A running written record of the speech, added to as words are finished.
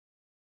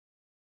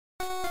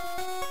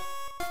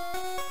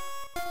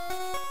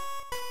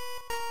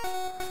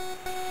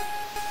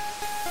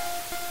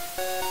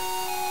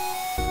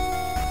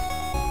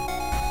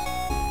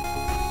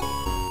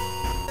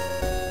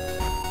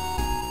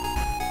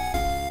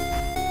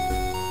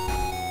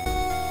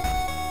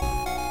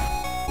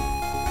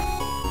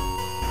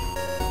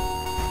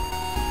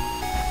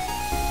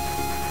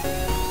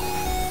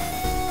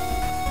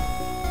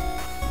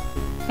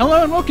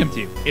Hello and welcome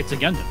to It's a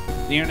Gundam,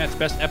 the internet's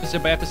best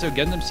episode-by-episode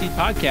Gundam Seed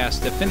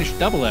podcast that finished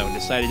 00 and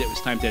decided it was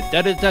time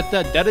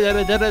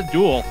to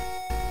duel.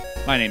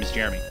 My name is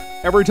Jeremy.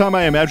 Every time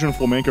I imagine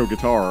flamenco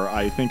guitar,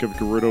 I think of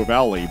Gerudo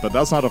Valley, but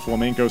that's not a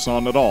flamenco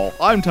song at all.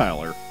 I'm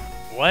Tyler.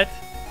 What?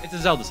 It's a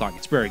Zelda song.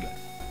 It's very good.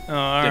 Oh,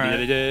 all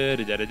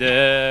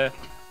right.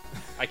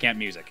 I can't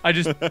music. I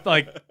just,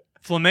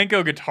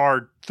 flamenco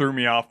guitar threw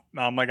me off.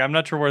 I'm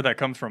not sure where that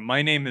comes from.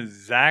 My name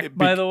is Zach,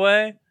 by the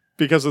way.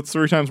 Because it's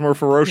 3 times more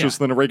ferocious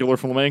than a regular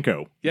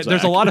flamenco. Yeah, Zach.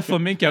 There's a lot of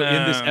flamenco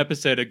in this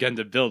episode of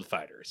Gundam Build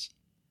Fighters.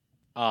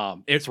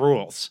 It's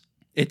rules,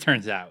 it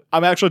turns out.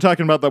 I'm actually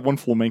talking about that one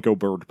flamenco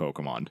bird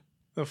Pokemon.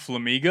 The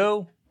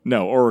Flamigo?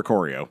 No,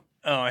 Oricorio.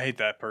 Oh, I hate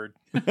that bird.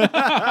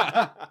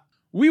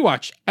 We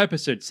watched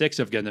episode 6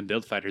 of Gundam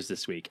Build Fighters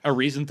this week, A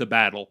Reason to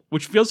Battle,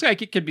 which feels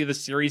like it could be the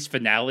series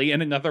finale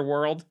in another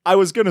world. I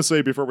was going to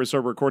say before we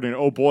start recording,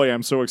 oh boy,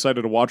 I'm so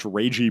excited to watch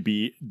Reiji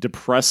be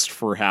depressed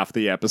for half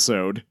the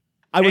episode.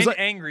 I was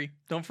angry.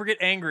 Don't forget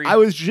angry. I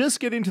was just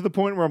getting to the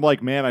point where I'm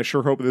like, man, I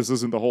sure hope this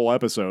isn't the whole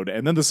episode.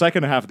 And then the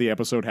second half of the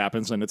episode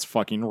happens and it's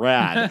fucking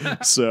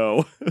rad.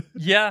 So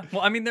yeah,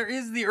 well, I mean, there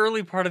is the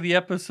early part of the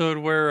episode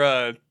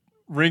where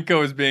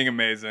Rinko is being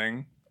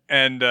amazing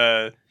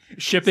and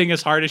shipping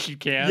as hard as she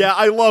can. Yeah,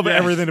 I love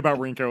everything about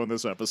Rinko in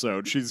this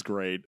episode. She's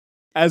great.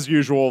 As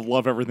usual,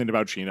 love everything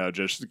about China.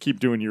 Just keep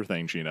doing your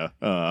thing, China.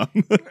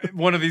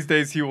 One of these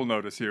days he will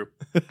notice you.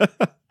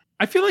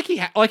 I feel like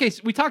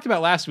we talked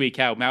about last week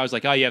how Mao was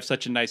like, oh, you have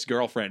such a nice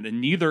girlfriend,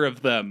 and neither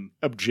of them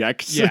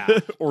object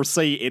or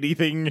say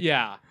anything.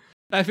 Yeah.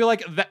 I feel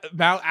like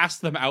Mao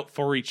asked them out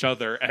for each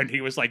other, and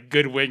he was like,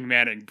 good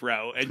wingmanning,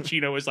 bro. And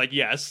Chino was like,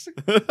 yes.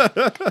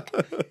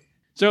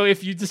 So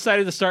if you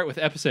decided to start with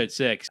episode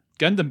 6,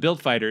 Gundam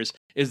Build Fighters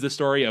is the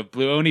story of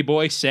Blue Oni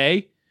boy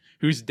Sei,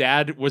 whose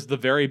dad was the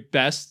very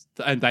best,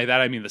 and by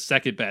that I mean the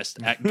second best,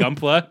 at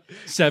Gunpla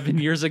 7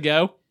 years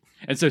ago.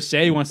 And so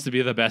Sei wants to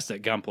be the best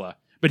at Gunpla.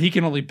 But he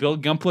can only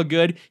build Gunpla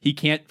good. He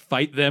can't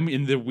fight them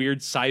in the weird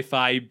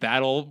sci-fi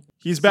battle.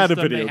 He's bad at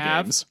video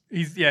games.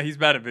 He's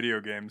bad at video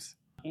games.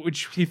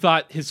 Which he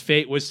thought his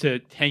fate was to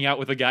hang out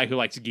with a guy who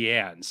likes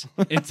Gyans.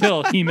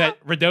 Until he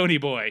met Radoni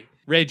boy,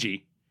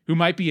 Reggie, who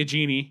might be a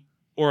genie,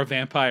 or a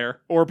vampire,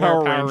 or a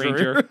Power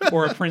Ranger,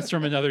 or a prince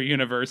from another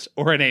universe,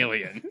 or an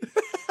alien.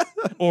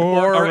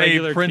 Or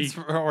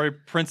a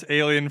prince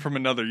alien from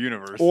another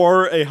universe.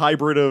 Or a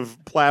hybrid of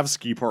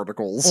Plavsky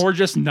particles. Or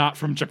just not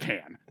from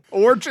Japan.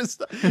 Or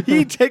just,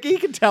 he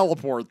can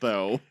teleport,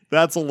 though.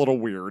 That's a little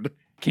weird.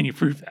 Can you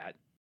prove that?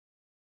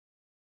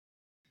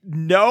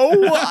 No,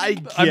 I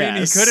guess. I mean,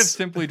 he could have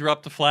simply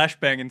dropped a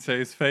flashbang in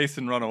Sei's face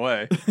and run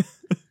away.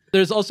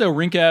 There's also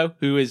Rinko,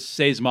 who is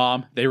Sei's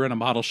mom. They run a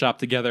model shop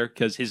together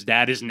because his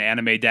dad is an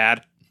anime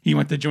dad. He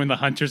went to join the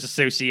Hunters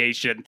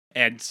Association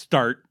and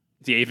start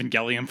the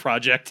Evangelion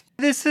project.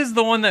 This is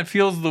the one that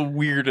feels the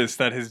weirdest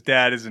that his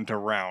dad isn't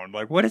around.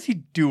 Like, what is he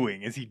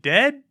doing? Is he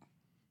dead?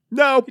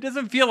 No. He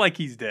doesn't feel like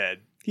he's dead.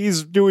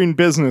 He's doing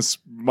business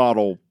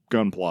model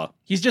Gunpla.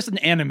 He's just an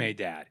anime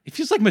dad. It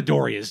feels like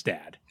Midoriya's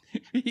dad.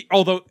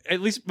 Although,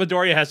 at least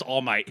Midoriya has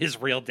All Might,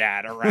 his real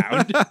dad,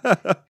 around.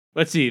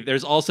 Let's see.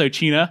 There's also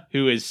China,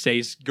 who is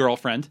Sei's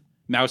girlfriend.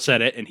 Mao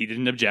said it, and he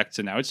didn't object,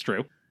 so now it's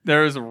true.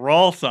 There's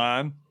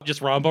Raul-san.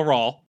 Just Ramba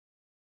Raul.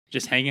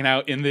 Just hanging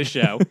out in this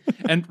show.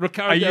 And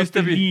Ricardo I used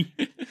to be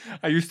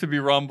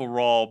Ramba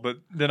Raul, but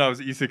then I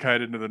was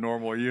isekai'd into the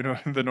normal,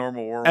 the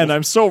normal world. And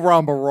I'm so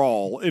Ramba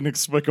Raul,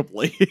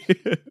 inexplicably.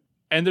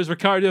 And there's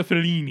Riccardo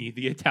Fellini,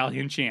 the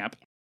Italian champ.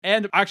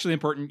 And actually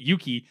important,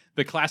 Yuki,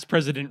 the class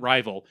president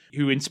rival,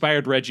 who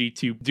inspired Reggie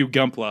to do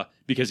Gunpla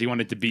because he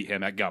wanted to beat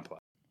him at Gunpla.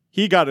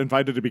 He got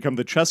invited to become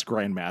the chess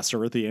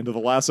grandmaster at the end of the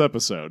last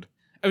episode.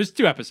 It was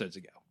 2 episodes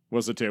ago.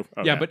 Was it 2? Okay.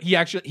 Yeah, but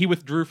he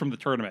withdrew from the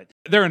tournament.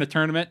 They're in a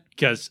tournament,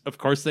 because of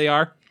course they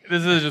are.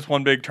 This is just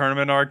one big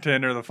tournament arc to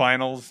enter the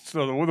finals,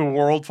 so the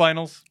world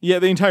finals? Yeah,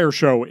 the entire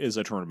show is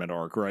a tournament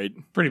arc, right?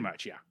 Pretty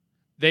much, yeah.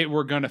 They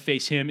were going to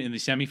face him in the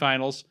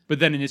semifinals, but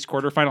then in his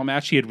quarterfinal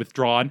match, he had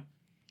withdrawn.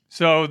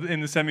 So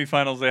in the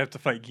semifinals, they have to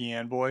fight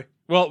Gyan Boy?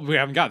 Well, we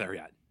haven't got there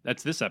yet.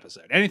 That's this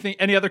episode.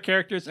 Any other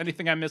characters?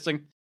 Anything I'm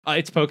missing?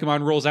 It's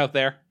Pokemon rules out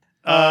there.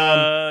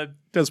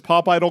 Does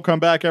Pop Idol come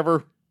back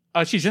ever?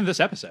 She's in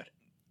this episode.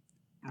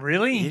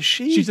 Really? Is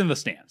she? She's in the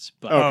stands.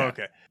 But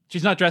okay.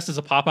 She's not dressed as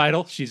a pop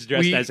idol. She's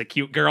dressed as a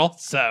cute girl,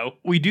 so...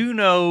 We do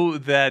know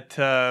that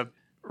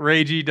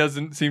Reiji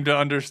doesn't seem to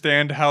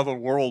understand how the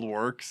world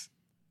works.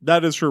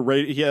 That is true.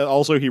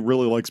 He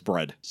really likes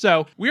bread.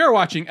 So, we are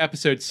watching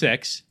episode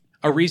 6,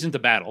 A Reason to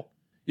Battle.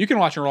 You can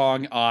watch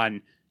along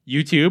on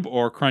YouTube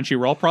or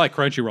Crunchyroll. Probably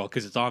Crunchyroll,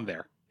 because it's on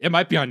there. It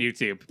might be on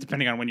YouTube,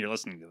 depending on when you're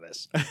listening to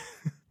this.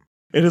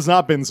 It has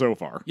not been so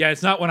far. Yeah,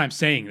 it's not when I'm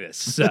saying this,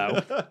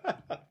 so...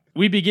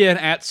 We begin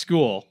at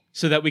school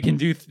so that we can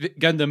do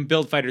Gundam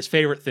Build Fighters'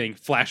 favorite thing,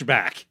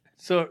 flashback.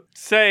 So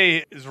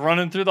Sei is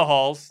running through the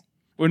halls.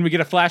 When we get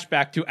a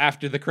flashback to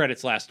after the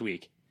credits last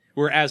week,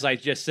 where, as I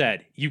just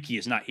said, Yuki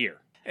is not here.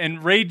 And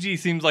Reiji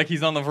seems like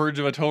he's on the verge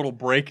of a total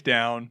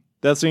breakdown.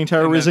 That's the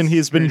entire reason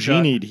he's been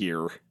genied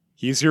here.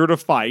 He's here to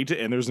fight,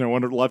 and there's no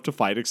one left to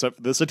fight except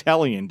for this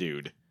Italian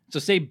dude. So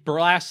Sei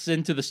blasts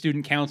into the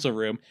student council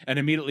room and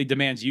immediately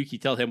demands Yuki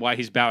tell him why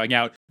he's bowing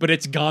out, but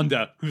it's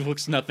Gonda, who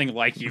looks nothing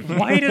like you.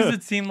 Why does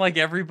it seem like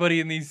everybody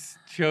in these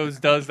shows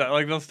does that?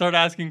 Like, they'll start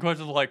asking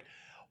questions like,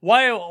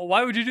 why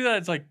would you do that?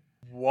 It's like,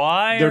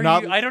 why They're are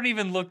not- you? I don't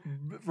even look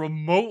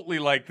remotely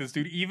like this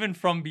dude, even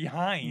from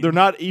behind. They're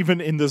not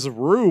even in this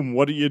room.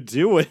 What are you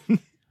doing?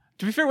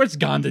 To be fair, what's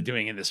Gonda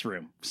doing in this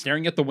room?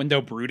 Staring at the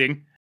window,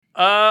 brooding?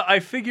 I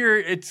figure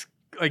it's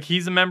like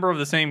he's a member of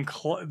the same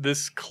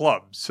this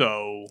club,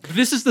 so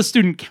This is the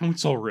student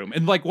council room,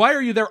 and like, why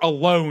are you there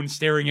alone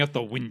staring out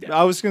the window?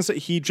 I was going to say,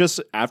 he just,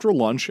 after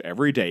lunch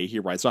every day, he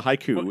writes a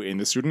haiku in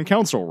the student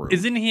council room.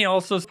 isn't he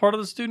also part of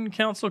the student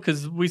council?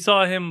 Because we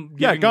saw him.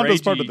 Yeah, giving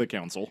Gonda's Reiji- part of the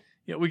council.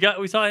 Yeah,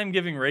 we saw him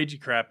giving Reiji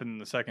crap in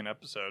the second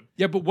episode.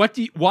 Yeah, but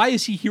why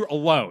is he here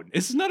alone?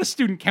 This is not a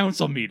student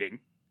council meeting.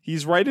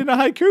 He's writing a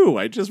haiku.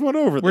 I just went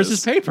over Where's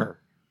this. his paper?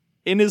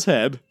 In his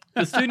head.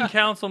 The student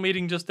council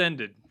meeting just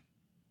ended.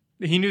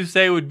 He knew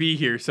Sei would be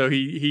here, so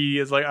he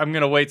is like, I'm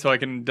gonna wait so I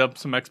can dump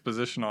some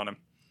exposition on him.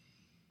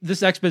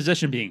 This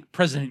exposition being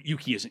President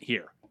Yuki isn't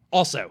here.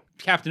 Also,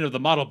 captain of the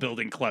model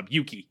building club,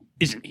 Yuki,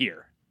 isn't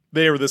here.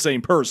 They are the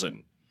same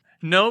person.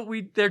 No,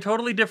 they're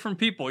totally different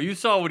people. You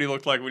saw what he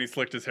looked like when he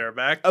slicked his hair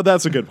back. Oh,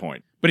 that's a good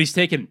point. But he's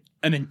taken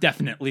an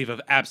indefinite leave of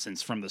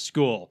absence from the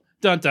school.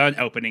 Dun dun,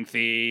 opening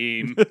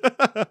theme.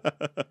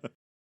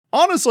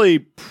 Honestly,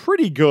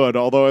 pretty good,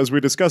 although as we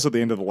discussed at the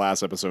end of the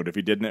last episode, if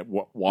you didn't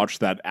watch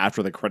that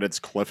after the credits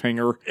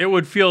cliffhanger... It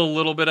would feel a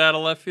little bit out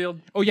of left field.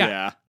 Oh,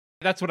 yeah.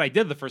 That's what I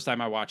did the first time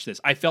I watched this.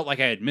 I felt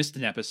like I had missed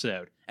an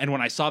episode. And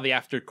when I saw the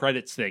after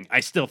credits thing, I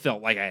still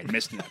felt like I had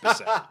missed an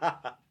episode.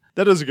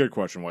 That is a good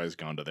question. Why is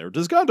Gonda there?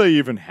 Does Gonda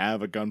even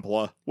have a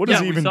Gunpla? What is Yeah,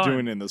 he we even saw doing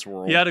him. in this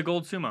world? He had a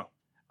gold sumo.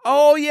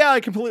 Oh, yeah,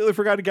 I completely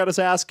forgot he got his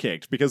ass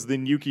kicked, because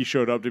then Yuki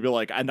showed up to be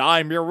like, and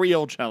I'm your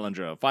real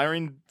challenger,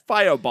 firing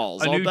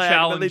fireballs A all new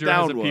diagonally challenger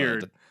has downward.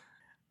 appeared.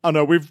 Oh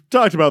no, we've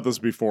talked about this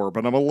before,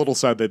 but I'm a little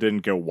sad they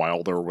didn't go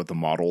wilder with the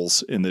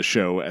models in this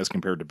show as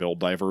compared to Build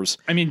Divers.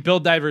 I mean,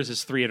 Build Divers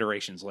is 3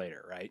 iterations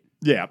later, right?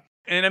 Yeah.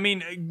 And I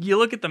mean, you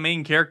look at the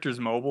main character's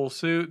mobile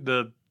suit,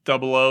 the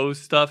 00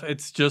 stuff,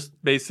 it's just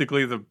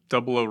basically the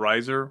 00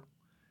 riser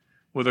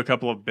with a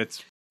couple of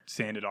bits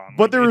sanded on.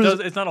 But there is-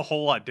 it's not a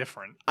whole lot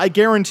different. I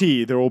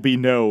guarantee there will be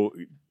no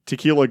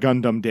Tequila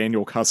Gundam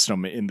Daniel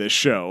custom in this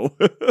show.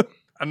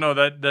 I know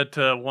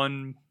that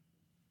one,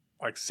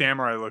 like,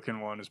 samurai-looking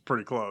one is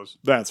pretty close.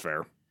 That's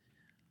fair.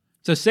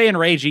 So Sei and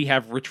Reiji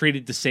have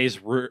retreated to Sei's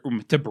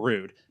room to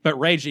brood, but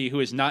Reiji, who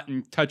is not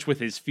in touch with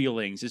his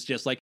feelings, is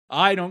just like,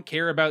 I don't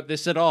care about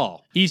this at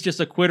all. He's just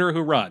a quitter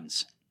who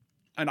runs.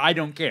 And I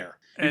don't care.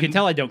 You can And-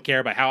 tell I don't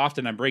care by how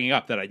often I'm bringing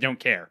up that I don't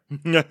care.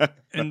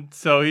 And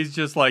so he's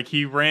just like,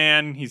 he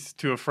ran, he's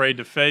too afraid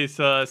to face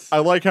us. I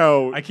like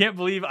how... I can't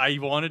believe I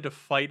wanted to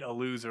fight a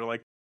loser.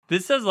 Like,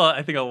 this says,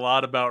 I think, a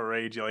lot about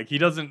Reiji. Like, he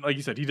doesn't, like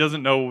you said, he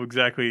doesn't know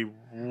exactly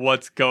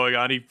what's going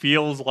on. He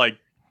feels like,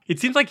 it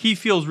seems like he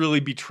feels really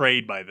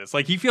betrayed by this.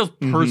 Like, he feels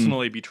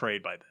personally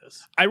betrayed by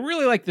this. I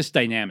really like this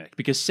dynamic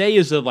because Sei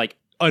is a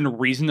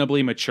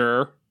unreasonably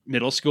mature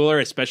middle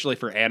schooler, especially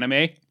for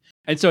anime.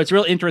 And so it's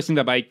real interesting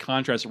that by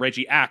contrast,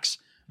 Reggie acts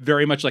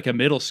very much like a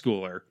middle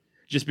schooler,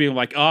 just being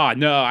like, oh,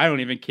 no, I don't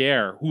even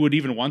care. Who would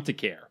even want to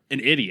care? An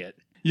idiot.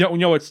 You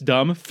know what's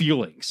dumb?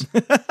 Feelings.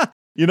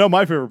 You know,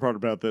 my favorite part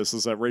about this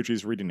is that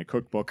Reiji's reading a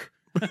cookbook.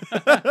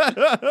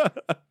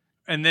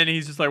 And then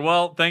he's just like,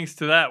 well, thanks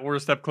to that, we're a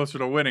step closer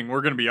to winning.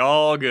 We're going to be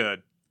all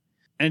good.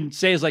 And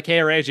Sei is like,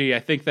 hey, Reggie, I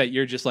think that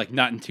you're just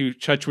not in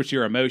touch with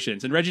your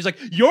emotions. And Reggie's like,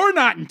 you're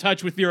not in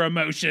touch with your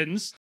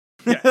emotions.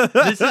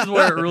 This is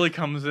where it really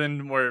comes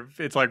in, where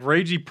it's like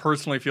Reiji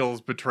personally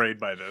feels betrayed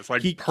by this.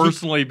 Like, He-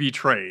 personally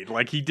betrayed.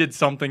 Like, he did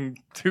something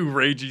to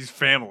Reiji's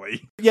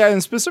family. Yeah,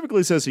 and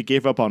specifically says he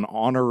gave up on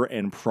honor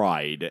and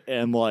pride.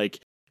 And,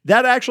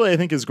 that actually, I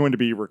think, is going to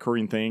be a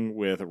recurring thing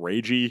with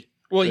Reiji.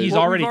 Well, he's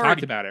Well, already we've talked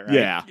already- about it, right?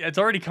 Yeah. It's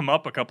already come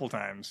up a couple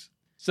times.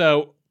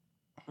 So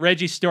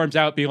Reggie storms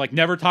out being like,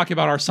 never talk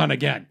about our son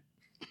again.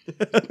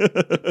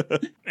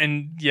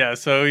 And yeah,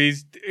 so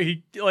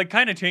he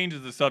kind of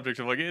changes the subject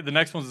of the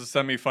next one's the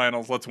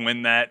semifinals, let's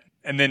win that,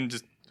 and then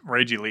just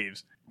Reiji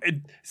leaves.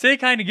 Sei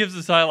kind of gives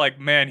the sigh like,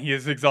 man, he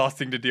is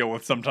exhausting to deal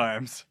with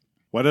sometimes.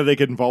 Why did they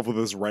get involved with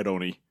this Red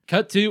Oni?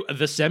 Cut to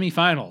the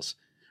semifinals,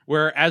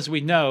 where, as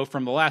we know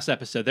from the last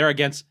episode, they're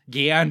against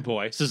Gian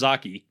Boy,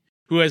 Sasaki,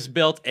 who has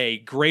built a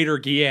greater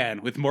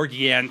Gian with more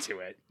Gian to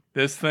it.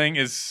 This thing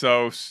is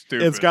so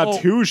stupid. It's got Oh.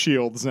 2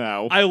 shields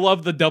now. I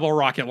love the double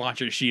rocket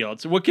launcher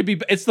shields. What could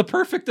be? It's the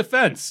perfect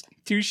defense.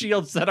 2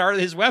 shields that are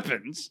his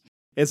weapons.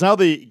 It's now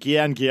the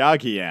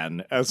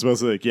Gian as opposed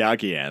to the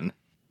Gyagian.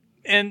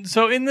 And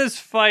so in this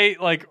fight,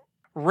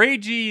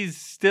 Reiji's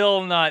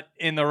still not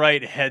in the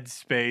right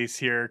headspace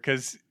here,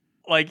 because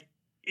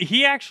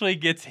he actually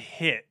gets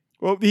hit.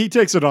 Well, he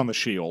takes it on the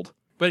shield.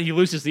 But he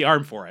loses the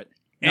arm for it,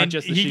 not And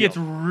just the he shield. gets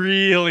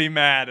really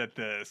mad at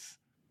this.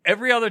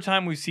 Every other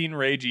time we've seen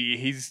Reiji,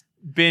 he's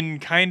been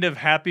kind of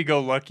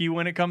happy-go-lucky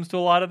when it comes to a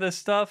lot of this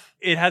stuff.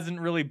 It hasn't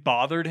really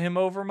bothered him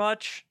over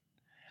much.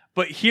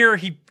 But here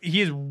he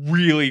is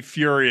really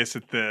furious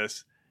at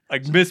this.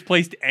 Like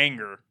misplaced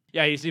anger.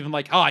 Yeah, he's even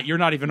like, you're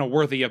not even a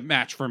worthy of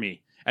match for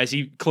me, as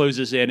he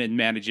closes in and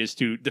manages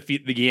to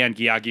defeat the Gian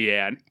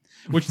Gian,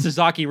 which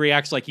Sasaki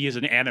reacts like he is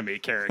an anime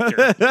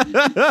character,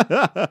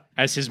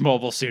 as his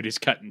mobile suit is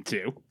cut in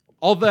two.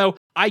 Although,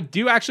 I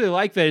do actually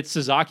like that it's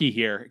Sasaki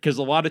here, because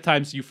a lot of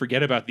times you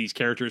forget about these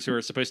characters who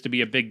are supposed to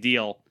be a big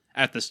deal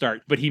at the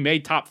start, but he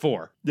made top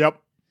 4. Yep.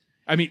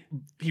 I mean,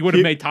 he would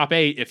have made top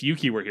 8 if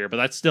Yuki were here, but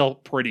that's still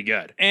pretty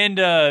good.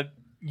 And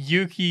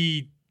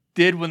Yuki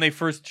did, when they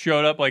first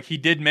showed up, like, he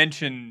did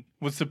mention,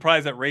 was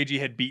surprised that Reiji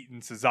had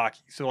beaten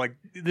Sasaki. So, like,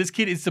 this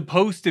kid is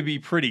supposed to be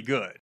pretty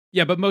good.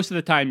 Yeah, but most of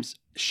the times,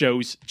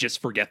 shows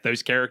just forget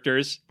those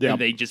characters, and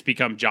they just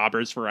become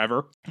jobbers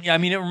forever. Yeah, I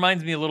mean, it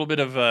reminds me a little bit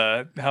of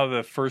how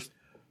the first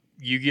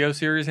Yu-Gi-Oh!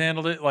 Series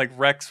handled it. Like,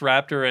 Rex,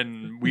 Raptor,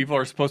 and Weevil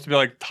are supposed to be,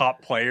 like,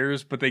 top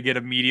players, but they get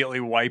immediately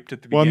wiped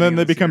at the beginning. Well, and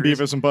then they become series.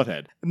 Beavis and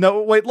Butthead.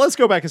 No, wait, let's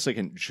go back a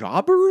second.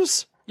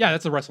 Jobbers? Yeah,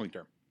 that's a wrestling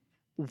term.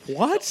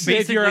 What?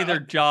 Basically, their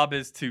job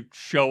is to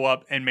show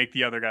up and make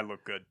the other guy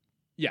look good.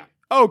 Yeah.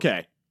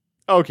 Okay.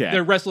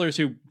 They're wrestlers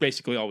who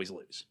basically always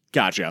lose.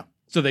 Gotcha.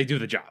 So they do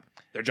the job.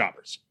 They're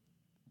jobbers.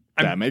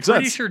 That makes I'm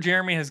pretty sense. sure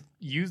Jeremy has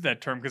used that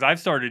term because I've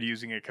started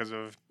using it because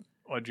of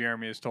what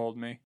Jeremy has told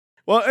me.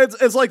 Well,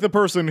 it's like the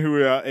person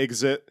who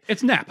exit.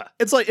 It's Nappa.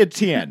 It's like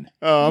Tien.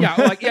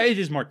 It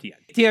is more Tien.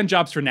 Tien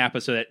jobs for Nappa,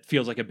 so that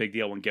feels like a big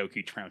deal when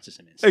Goku trounces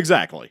in his.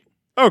 Exactly.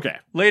 Okay.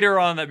 Later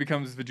on, that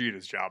becomes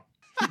Vegeta's job.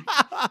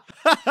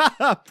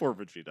 Poor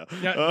Vegeta.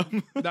 Yeah.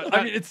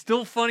 I mean, it's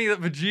still funny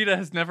that Vegeta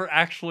has never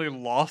actually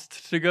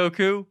lost to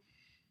Goku.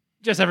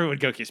 Just everyone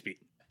Goku's beat.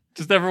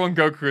 Just everyone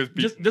Goku has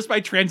beat. Just by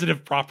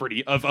transitive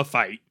property of a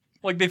fight.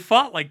 Like, they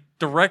fought, like,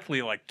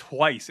 directly, like,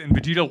 twice, and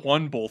Vegeta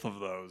won both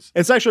of those.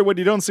 It's actually what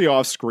you don't see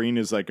off screen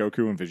is that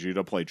Goku and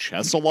Vegeta play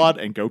chess a lot,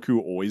 and Goku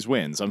always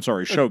wins. I'm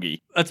sorry,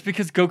 Shogi. That's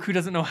because Goku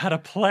doesn't know how to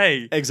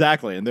play.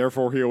 Exactly, and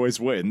therefore he always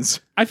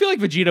wins. I feel like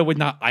Vegeta would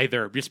not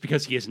either, just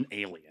because he is an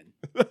alien.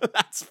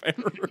 That's fair.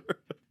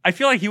 I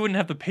feel like he wouldn't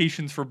have the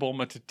patience for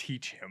Bulma to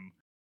teach him.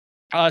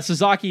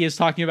 Sasaki is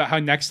talking about how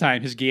next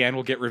time his Gian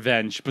will get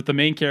revenge, but the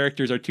main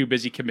characters are too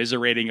busy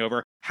commiserating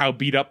over how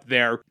beat up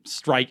their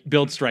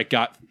build strike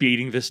got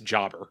beating this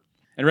jobber.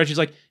 And Reggie's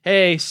like,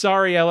 hey,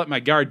 sorry I let my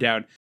guard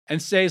down.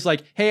 And Say's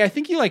like, hey, I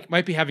think you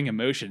might be having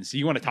emotions. Do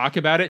you want to talk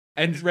about it?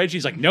 And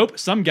Reggie's like, nope,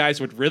 some guys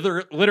would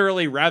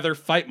literally rather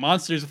fight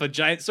monsters with a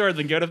giant sword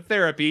than go to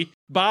therapy.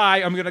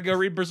 Bye, I'm going to go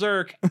read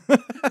Berserk.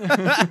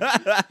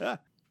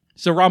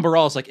 So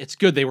Rambaral is like, it's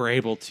good they were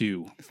able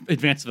to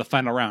advance to the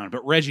final round,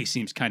 but Reggie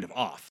seems kind of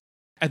off.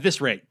 At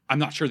this rate, I'm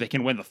not sure they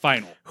can win the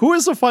final. Who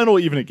is the final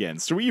even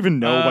against? Do we even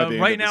know by the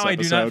end right of this now, I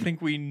do episode? not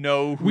think we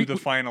know who the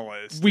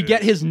finalist is. We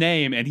get his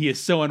name, and he is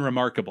so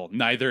unremarkable.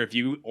 Neither of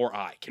you or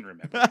I can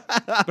remember.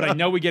 But I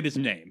know we get his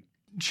name.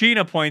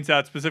 Sheena points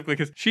out specifically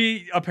because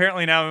she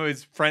apparently now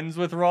is friends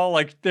with Raul.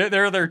 Like,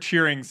 they're their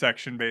cheering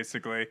section,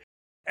 basically.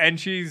 And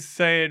she's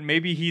saying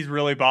maybe he's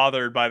really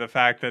bothered by the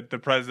fact that the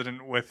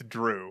president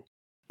withdrew.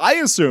 I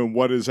assume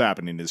what is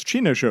happening is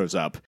Chino shows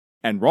up,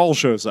 and Raul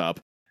shows up,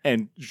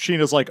 and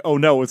Sheena's like, oh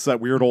no, it's that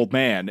weird old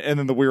man. And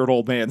then the weird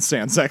old man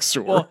stands next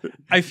to her. Well,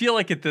 I feel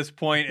like at this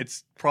point,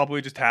 it's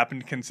probably just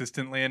happened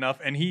consistently enough.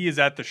 And he is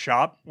at the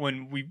shop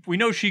when we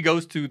know she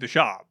goes to the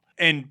shop.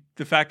 And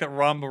the fact that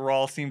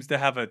Rambaral seems to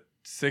have a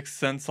sixth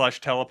sense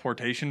 /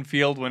 teleportation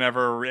field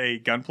whenever a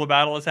Gunpla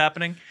battle is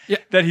happening,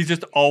 that he's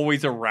just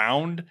always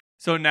around.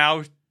 So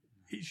now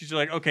she's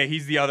like, okay,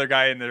 he's the other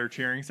guy in their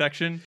cheering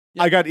section.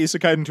 I got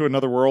isekai into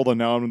another world, and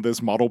now I'm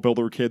this model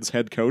builder kid's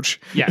head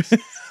coach. Yes.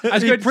 I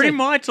was pretty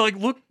much, like,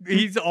 look,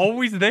 he's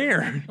always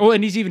there. Oh,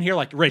 and he's even here,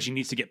 like, Reggie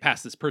needs to get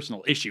past this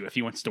personal issue if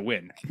he wants to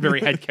win.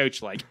 Very head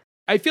coach-like.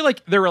 I feel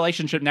like their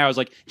relationship now is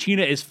like,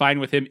 China is fine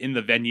with him in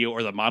the venue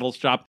or the model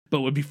shop,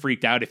 but would be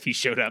freaked out if he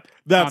showed up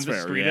That's on the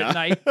fair, street yeah. at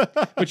night.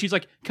 But she's,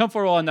 like,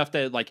 comfortable enough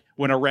that, like,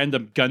 when a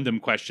random Gundam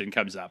question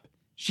comes up,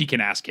 she can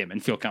ask him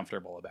and feel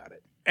comfortable about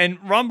it. And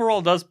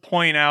Rambaral does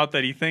point out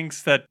that he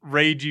thinks that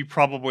Reiji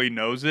probably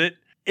knows it.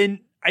 And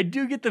I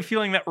do get the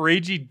feeling that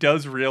Reiji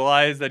does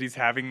realize that he's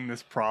having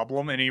this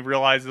problem, and he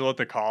realizes what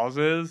the cause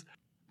is.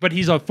 But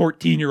he's a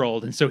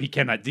 14-year-old, and so he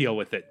cannot deal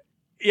with it.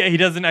 Yeah, he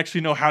doesn't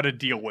actually know how to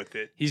deal with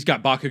it. He's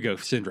got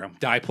Bakugo syndrome.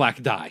 Die,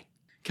 plaque, die.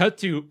 Cut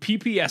to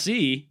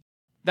PPSE.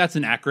 That's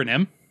an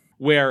acronym.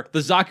 Where the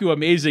Zaku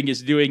Amazing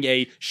is doing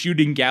a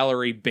shooting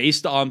gallery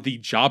based on the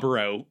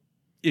Jaburo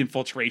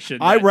infiltration.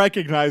 I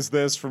recognize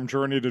this from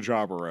Journey to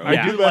Jaburo.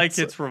 I do like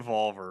its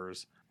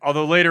revolvers.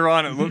 Although later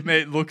on,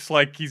 it looks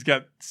like he's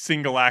got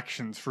single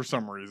actions for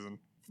some reason.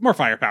 More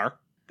firepower.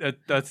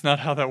 That's not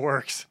how that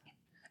works.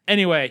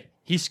 Anyway,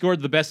 he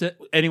scored the best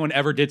anyone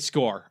ever did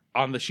score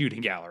on the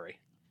shooting gallery.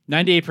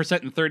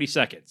 98% in 30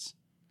 seconds.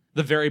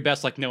 The very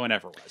best like no one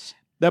ever was.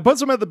 That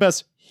puts him at the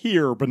best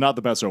here, but not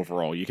the best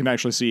overall. You can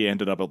actually see he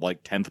ended up at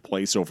like 10th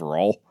place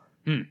overall.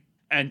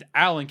 And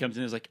Alan comes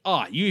in and is like,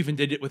 you even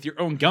did it with your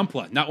own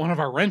Gunpla, not one of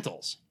our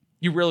rentals.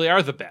 You really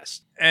are the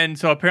best. And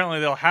so apparently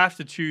they'll have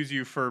to choose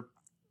you for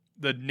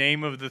the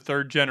name of the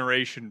third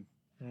generation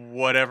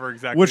whatever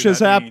exactly Which has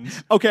that happened.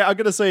 means. Okay, I'm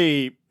gonna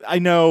say I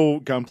know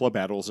Gunpla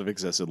battles have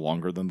existed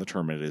longer than the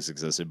tournament has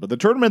existed, but the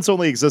tournament's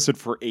only existed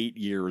for 8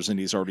 years, and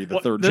he's already the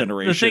Well, third the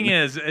generation. thing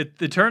is,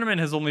 the tournament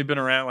has only been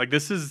around, like,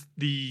 this is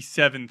the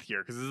 7th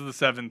year, because this is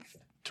the 7th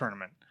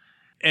tournament.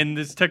 And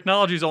this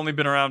technology's only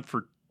been around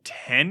for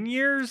 10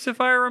 years,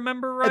 if I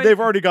remember right. They've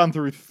already gone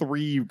through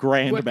 3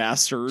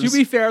 grandmasters. To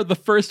be fair, the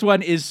first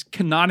one is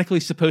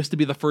canonically supposed to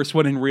be the first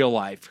one in real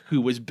life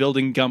who was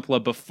building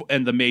Gunpla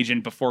and the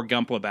Majin before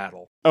Gunpla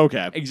Battle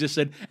Okay.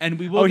 existed. And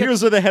we will Oh, get, here's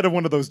the head of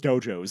one of those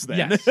dojos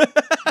then. yes.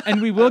 And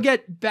we will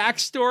get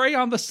backstory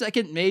on the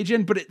second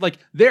Majin, but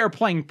they are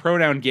playing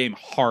pronoun game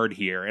hard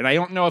here. And I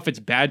don't know if it's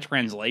bad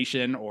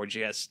translation or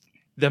just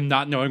them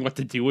not knowing what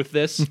to do with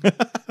this.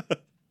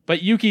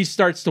 But Yuki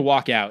starts to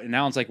walk out, and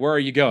Alan's like, "Where are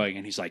you going?"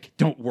 And he's like,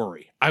 "Don't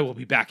worry, I will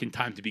be back in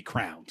time to be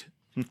crowned."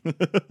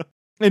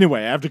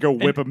 Anyway, I have to go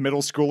whip a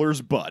middle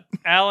schooler's butt.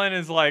 Alan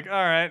is like, all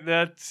right,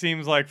 that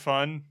seems like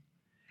fun.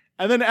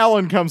 And then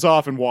Alan comes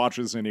off and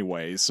watches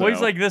anyway. So Well,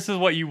 he's like, this is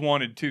what you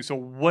wanted too. So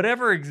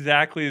whatever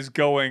exactly is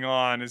going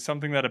on is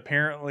something that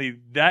apparently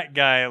that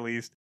guy at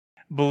least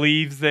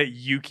believes that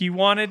Yuki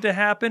wanted to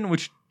happen,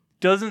 which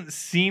doesn't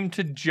seem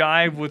to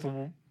jive with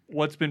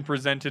what's been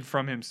presented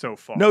from him so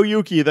far. no,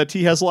 Yuki, that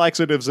tea has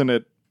laxatives in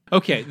it.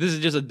 Okay, this is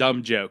just a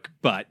dumb joke,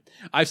 but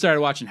I've started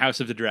watching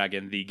House of the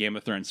Dragon, the Game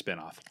of Thrones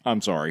spinoff.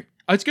 I'm sorry.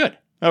 Oh, it's good.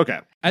 Okay.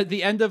 At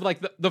the end of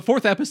the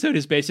fourth episode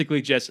is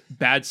basically just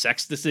bad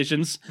sex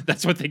decisions.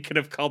 That's what they could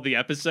have called the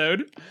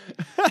episode.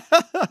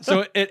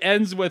 So it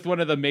ends with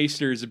one of the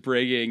maesters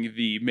bringing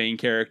the main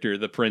character,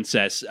 the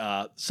princess,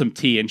 some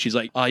tea, and she's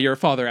like, "Your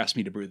father asked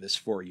me to brew this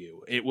for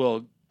you. It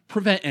will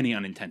prevent any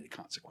unintended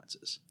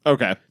consequences."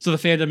 Okay. So the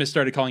fandom has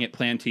started calling it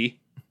Plan Tea.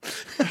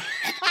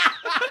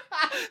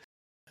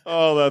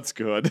 Oh, that's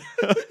good.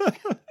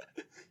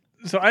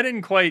 So I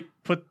didn't quite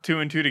put 2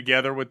 and 2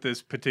 together with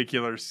this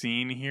particular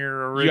scene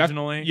here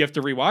originally. You have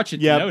to rewatch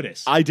it Yeah, to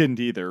notice. I didn't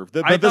either. I But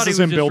this thought he is was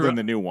him just building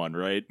the new one,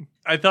 right?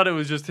 I thought it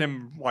was just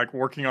him like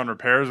working on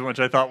repairs,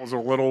 which I thought was a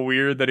little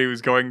weird that he was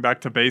going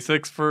back to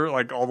basics for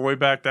like all the way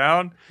back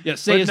down. Yeah,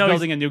 Sei But is no,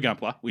 building a new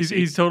Gunpla.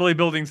 He's totally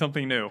building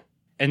something new.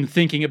 And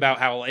thinking about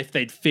how if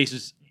they'd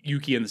faced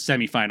Yuki in the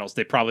semifinals,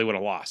 they probably would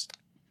have lost.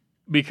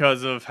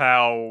 Because of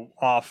how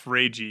off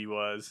Reiji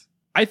was.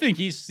 I think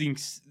he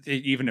thinks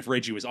even if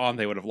Reggie was on,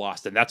 they would have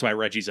lost, and that's why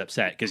Reggie's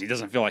upset, because he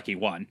doesn't feel like he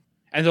won.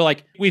 And they're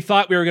like, we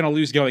thought we were going to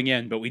lose going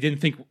in, but we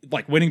didn't think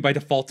like winning by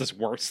default is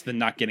worse than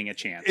not getting a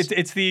chance.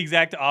 It's the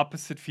exact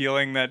opposite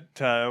feeling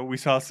that we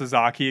saw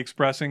Sasaki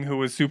expressing, who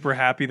was super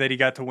happy that he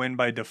got to win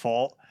by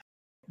default.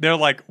 They're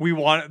like,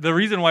 the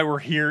reason why we're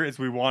here is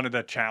we wanted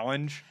a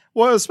challenge.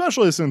 Well,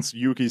 especially since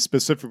Yuki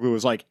specifically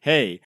was like,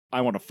 hey,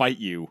 I want to fight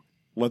you.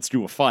 Let's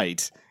do a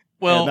fight.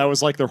 Well, And that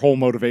was like their whole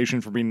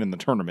motivation for being in the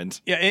tournament.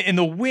 yeah, and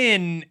the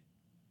win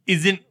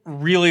isn't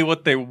really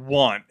what they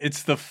want.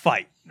 It's the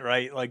fight,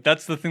 right? Like,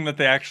 that's the thing that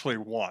they actually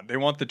want. They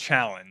want the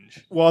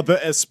challenge. Well,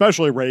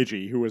 especially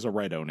Reiji, who is a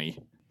Red Oni.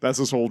 That's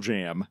his whole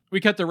jam. We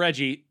cut to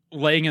Reggie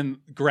laying in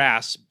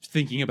grass,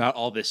 thinking about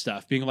all this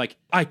stuff, being like,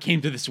 I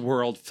came to this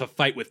world to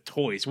fight with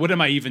toys. What am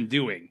I even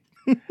doing?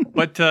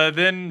 But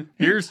then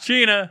here's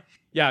China.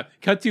 Yeah,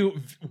 cut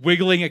to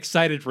wiggling,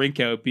 excited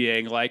Rinko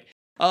being like,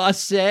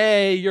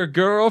 Sei, your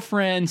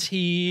girlfriend's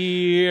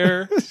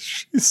here.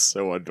 She's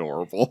so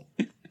adorable.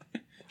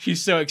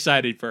 She's so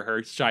excited for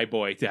her shy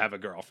boy to have a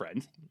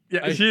girlfriend.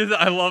 Yeah,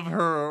 I love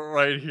her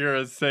right here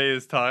as Sei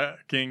is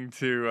talking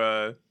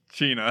to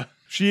China.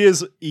 She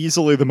is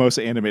easily the most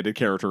animated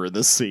character in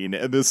this scene,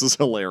 and this is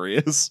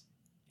hilarious.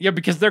 Yeah,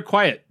 because they're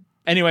quiet.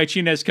 Anyway,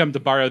 China has come to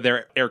borrow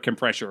their air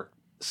compressor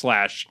 /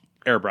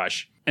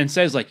 airbrush and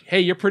says like, hey,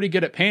 you're pretty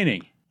good at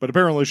painting. But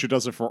apparently she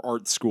does it for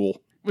art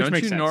school. Which Don't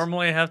makes you sense.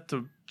 normally have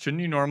to...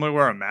 Shouldn't you normally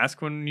wear a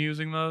mask when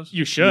using those?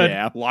 You should.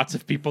 Yeah. Lots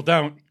of people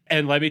don't.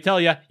 And let me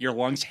tell you, your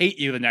lungs hate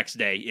you the next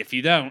day if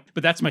you don't.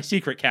 But that's my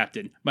secret,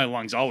 Captain. My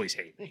lungs always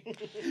hate me.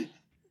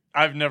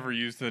 I've never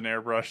used an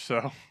airbrush,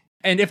 so...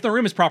 And if the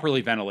room is properly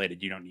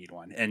ventilated, you don't need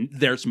one. And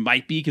theirs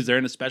might be because they're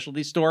in a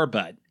specialty store,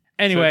 but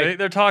anyway. So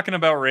they're talking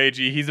about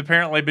Reiji. He's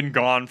apparently been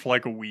gone for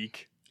like a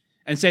week.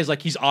 And says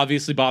like he's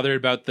obviously bothered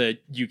about the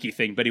Yuki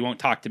thing, but he won't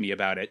talk to me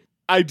about it.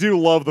 I do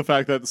love the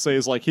fact that Sei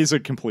is like, he's a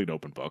complete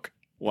open book.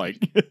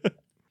 Like...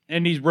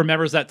 And he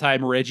remembers that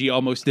time Reggie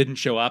almost didn't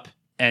show up.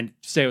 And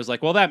Sei was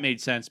like, well, that made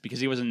sense because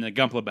he was in the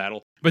Gunpla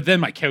battle. But then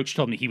my coach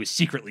told me he was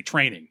secretly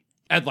training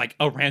at like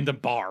a random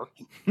bar.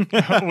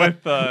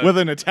 with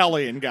an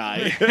Italian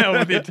guy.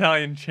 with the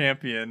Italian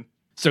champion.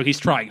 So he's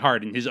trying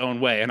hard in his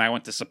own way, and I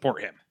want to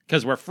support him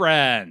because we're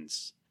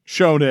friends.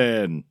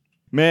 Shonen.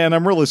 Man,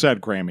 I'm really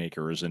sad Graham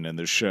Aker isn't in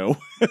this show.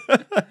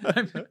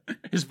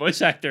 His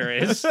voice actor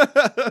is.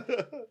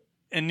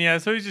 And yeah,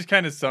 so he's just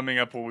kind of summing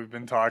up what we've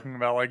been talking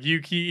about. Like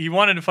Yuki, he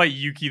wanted to fight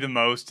Yuki the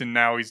most, and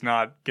now he's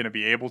not going to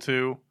be able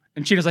to.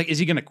 And China's like, is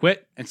he going to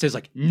quit? And says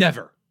like,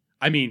 never.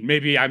 I mean,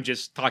 maybe I'm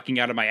just talking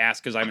out of my ass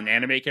because I'm an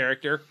anime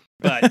character,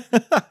 but...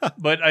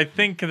 But I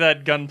think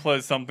that Gunpla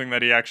is something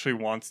that he actually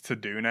wants to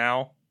do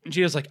now. And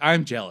China's like,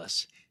 I'm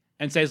jealous.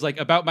 and says like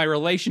about my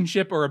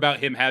relationship or about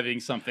him having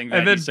something that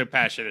And then- he's so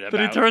passionate about.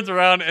 But he turns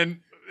around and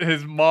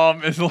his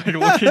mom is like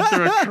looking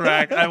through a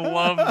crack. I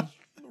love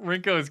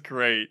Rinko is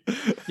great.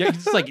 Yeah,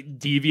 it's just like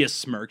devious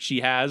smirk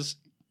she has.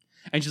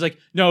 And she's like,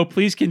 no,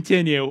 please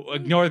continue.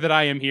 Ignore that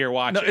I am here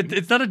watching. No,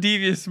 it's not a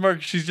devious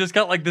smirk. She's just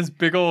got like this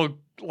big old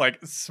like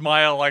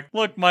smile. Like,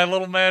 look, my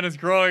little man is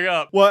growing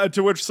up. Well,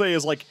 to which Say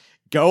is like,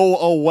 go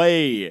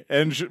away.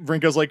 And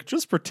Rinko's like,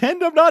 just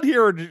pretend I'm not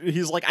here. And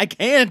he's like, I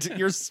can't.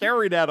 You're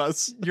staring at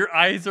us. Your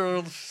eyes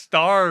are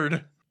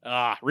starred.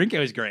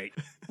 Rinko is great.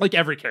 Like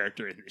every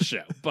character in the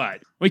show.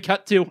 But we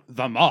cut to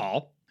the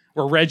mall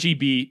where Reggie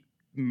be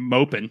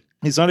moping.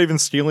 He's not even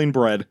stealing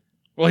bread.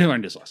 Well, he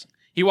learned his lesson.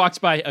 He walks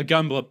by a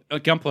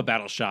Gunpla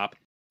battle shop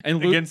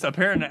and Against a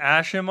pair of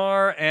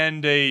Ashimar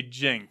and a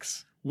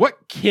Jinx.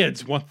 What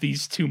kids want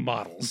these two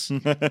models?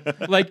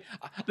 Like,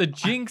 The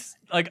Jinx,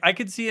 like, I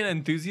could see an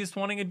enthusiast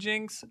wanting a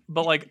Jinx,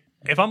 but, like,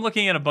 if I'm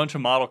looking at a bunch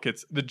of model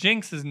kits, the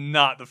Jinx is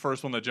not the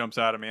first one that jumps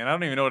out at me, and I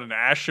don't even know what an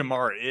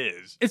Ashimar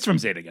is. it's from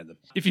Zeta Gundam.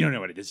 If you don't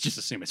know what it is, just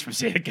assume it's from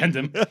Zeta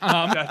Gundam.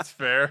 That's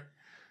fair.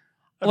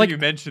 I Like- think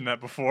you mentioned that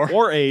before.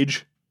 Or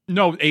age.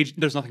 No, age.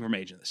 There's nothing from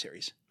age in the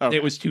series. Okay.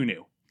 It was too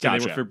new. So they were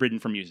Gotcha. forbidden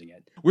from using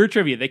it. Weird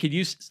trivia. They could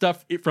use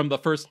stuff from the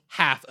first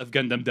half of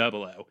Gundam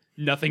 00.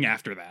 Nothing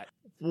after that.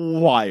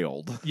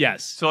 Wild.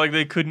 Yes, So, like,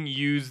 they couldn't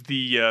use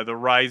the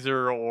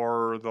Riser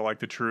or the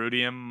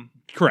Trudium.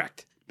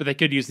 correct. But they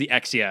could use the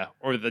Exia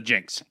or the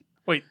Jinx.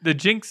 Wait, the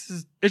Jinx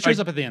is... It shows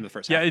up at the end of the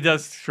first Yeah, half. it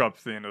does show up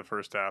at the end of the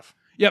first half.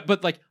 Yeah,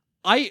 but like,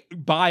 I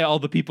buy all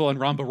the people in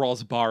Ramba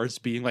Rawl's bars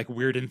being like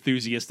weird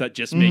enthusiasts that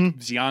just make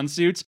Xeon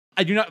suits.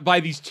 I do not buy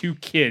these two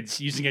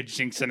kids using a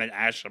Jinx and an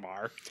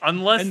Ashimar.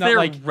 Unless And not they're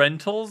like-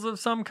 rentals of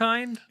some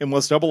kind.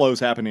 Unless 00's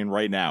happening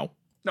right now.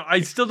 No,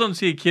 I still don't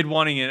see a kid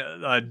wanting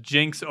a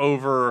Jinx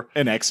over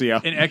An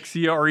Exia. an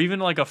Exia or even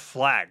like a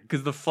flag,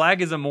 because the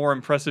flag is a more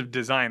impressive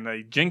design.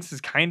 The Jinx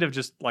is kind of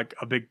just like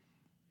a big,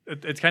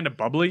 it's kind of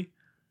bubbly.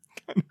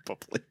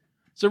 Probably.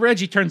 So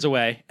Reggie turns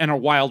away, and a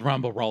wild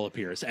Ramba Rawl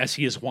appears, as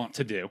he is wont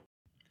to do.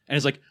 And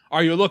he's like,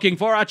 "Are you looking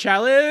for a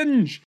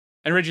challenge?"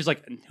 And Reggie's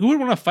like, "Who would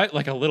want to fight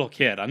like a little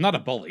kid? I'm not a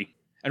bully."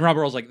 And Ramba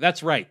Rawl's like,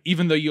 "That's right.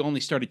 Even though you only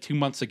started 2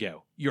 months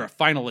ago, you're a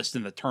finalist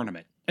in the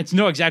tournament. It's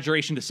no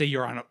exaggeration to say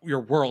you're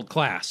world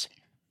class."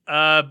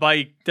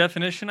 By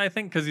definition, I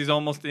think, because he's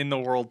almost in the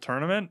world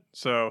tournament.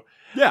 So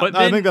Yeah, But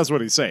I then- think that's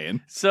what he's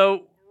saying.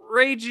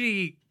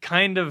 Reiji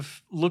kind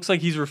of looks like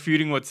he's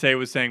refuting what Sei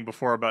was saying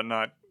before about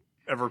not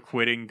ever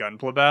quitting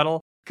Gunpla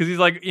Battle. Because he's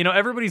like,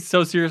 everybody's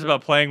so serious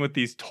about playing with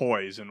these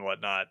toys and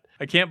whatnot.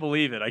 I can't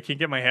believe it. I can't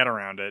get my head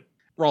around it.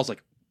 Rawl's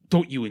like,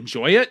 "Don't you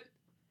enjoy it?"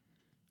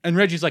 And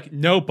Reggie's like,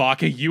 "No,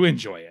 Baka, you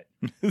enjoy it."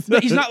 No,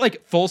 he's not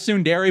like full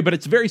tsundere, but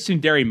it's very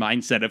tsundere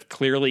mindset of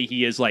clearly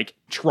he is like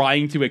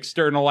trying to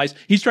externalize.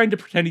 He's trying to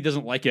pretend he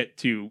doesn't like it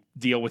to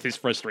deal with his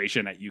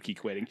frustration at Yuki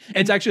quitting.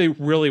 It's actually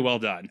really well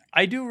done.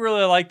 I do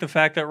really like the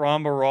fact that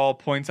Ramba Rawl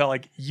points out,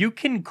 like, you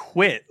can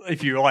quit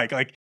if you like.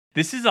 Like,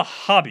 this is a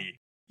hobby.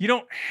 You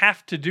don't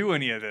have to do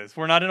any of this.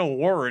 We're not in a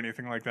war or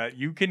anything like that.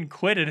 You can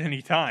quit at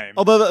any time.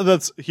 Although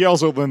that's he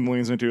also then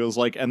leans into is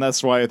like, and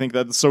that's why I think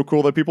that it's so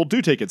cool that people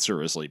do take it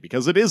seriously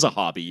because it is a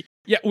hobby.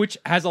 Yeah, which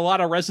has a lot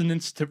of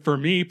resonance for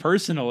me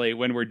personally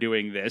when we're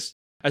doing this,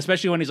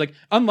 especially when he's like,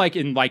 unlike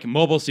in like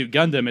Mobile Suit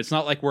Gundam, it's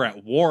not like we're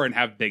at war and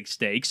have big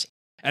stakes.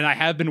 And I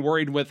have been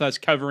worried with us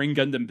covering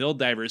Gundam Build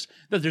Divers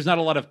that there's not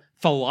a lot of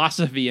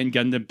philosophy in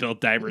Gundam Build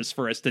Divers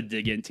for us to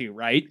dig into,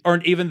 right? Or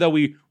even though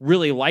we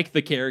really like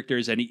the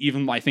characters, and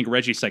even I think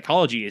Reggie's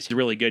psychology is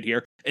really good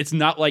here, it's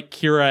not like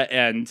Kira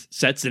and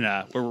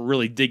Setsuna where we're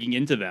really digging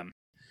into them.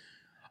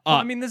 Well,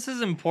 I mean, this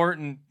is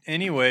important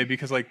anyway,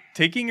 because, like,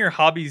 taking your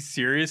hobbies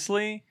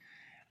seriously,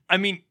 I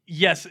mean,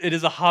 yes, it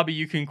is a hobby.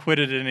 You can quit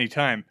it at any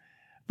time.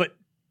 But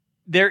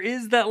there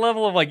is that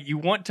level of, like, you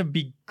want to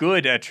be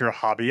good at your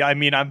hobby. I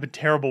mean, I'm a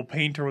terrible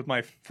painter with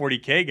my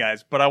 40K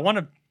guys, but I want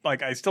to,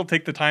 like, I still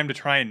take the time to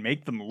try and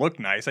make them look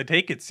nice. I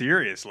take it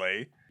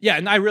seriously. Yeah,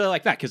 and I really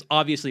like that because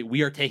obviously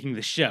we are taking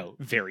the show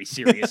very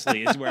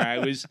seriously is where I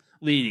was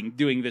leading,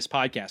 doing this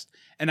podcast.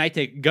 And I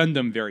take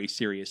Gundam very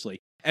seriously.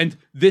 And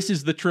this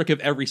is the trick of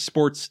every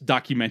sports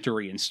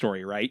documentary and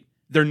story, right?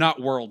 They're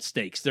not world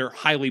stakes. They're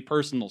highly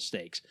personal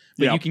stakes.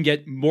 But Yeah. you can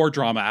get more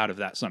drama out of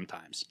that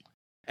sometimes.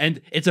 And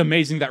it's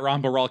amazing that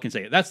Ramba Rawl can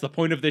say it. That's the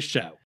point of this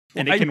show.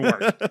 And it can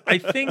work. I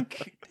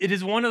think it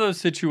is one of those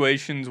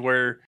situations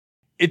where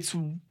it's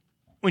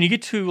when you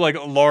get to like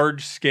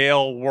large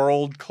scale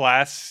world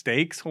class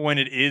stakes, when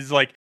it is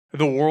like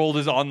the world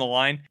is on the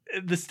line,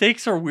 the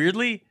stakes are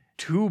weirdly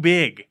too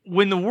big.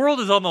 When the world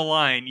is on the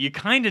line, you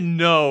kind of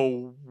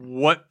know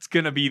what's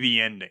going to be the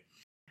ending.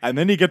 And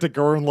then you get to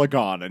Gurren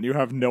Lagann and you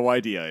have no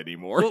idea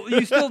anymore. Well,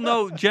 you still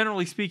know,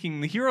 generally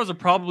speaking, the heroes are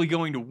probably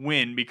going to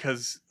win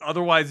because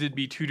otherwise it'd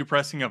be too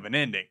depressing of an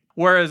ending.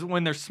 Whereas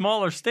when there's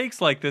smaller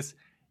stakes like this,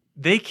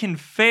 they can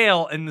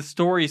fail and the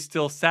story is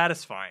still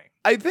satisfying.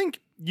 I think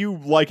you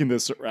likened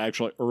this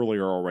actually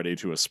earlier already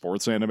to a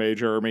sports anime,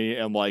 Jeremy,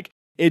 and like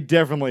it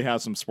definitely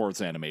has some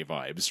sports anime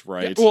vibes,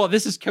 right? Well,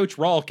 this is Coach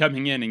Rawl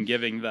coming in and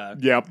giving the...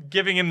 Yep.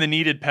 Giving him the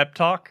needed pep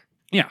talk.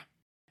 Yeah.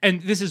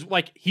 And this is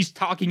like, he's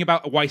talking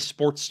about why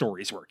sports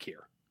stories work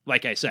here,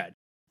 like I said.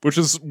 Which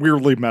is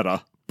weirdly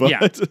meta. But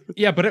Yeah.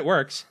 Yeah, but it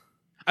works.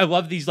 I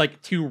love these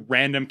like two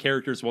random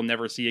characters we'll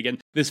never see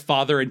again. This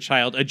father and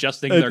child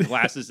adjusting their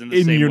glasses in the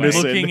in same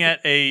unison. way. Looking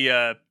at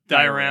a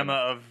diorama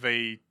of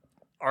a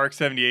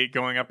RX-78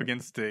 going up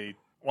against a...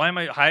 Why am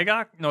I...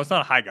 Hygok? No, it's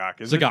not a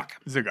Hygok, is Zagok.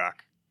 it? Zagok.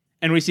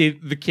 And we see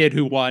the kid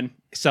who won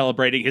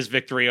celebrating his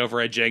victory over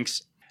a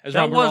Jinx. As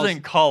That Ron Bareilles-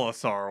 wasn't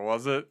Colasar,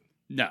 was it?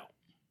 No.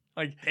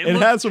 Like It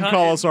looked had some kinda-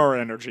 Colasar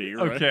energy.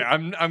 Right? Okay,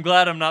 I'm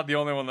glad I'm not the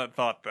only one that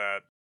thought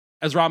that.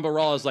 As Ron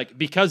Bareilles is like,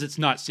 because it's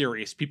not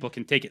serious, people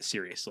can take it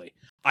seriously.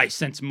 I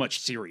sense much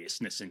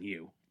seriousness in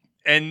you.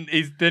 And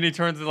then he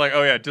turns and like,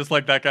 oh yeah, just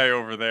like that guy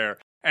over there.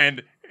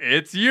 And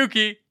it's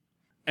Yuki.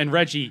 And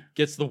Reggie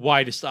gets the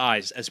widest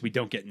eyes as we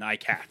don't get an eye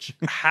catch.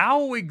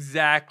 How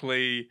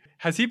exactly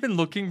has he been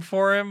looking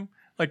for him?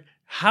 Like,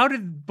 how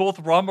did both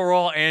Ron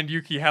Bareilles and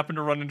Yuki happen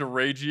to run into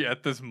Reiji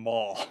at this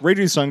mall?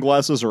 Reiji's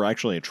sunglasses are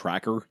actually a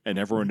tracker, and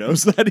everyone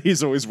knows that.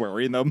 He's always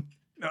wearing them.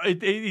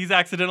 He's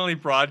accidentally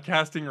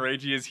broadcasting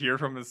Reiji is here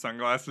from his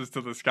sunglasses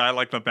to the sky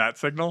like the bat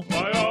signal.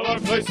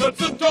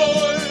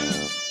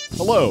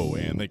 Hello,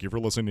 and thank you for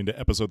listening to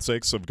episode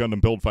 6 of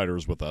Gundam Build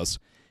Fighters with us.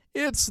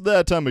 It's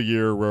that time of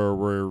year where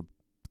we're,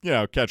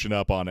 catching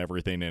up on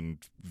everything and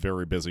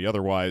very busy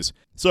otherwise,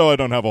 so I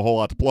don't have a whole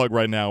lot to plug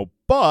right now,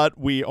 but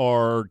we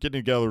are getting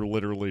together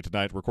literally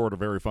tonight to record a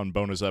very fun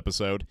bonus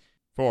episode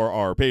for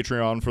our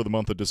Patreon for the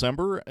month of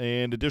December,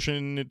 in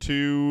addition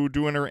to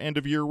doing our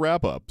end-of-year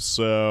wrap-up.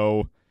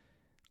 So,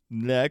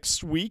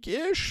 next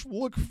week-ish,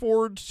 look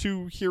forward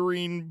to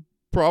hearing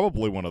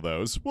probably one of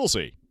those. We'll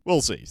see.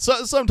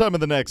 So, sometime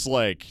in the next,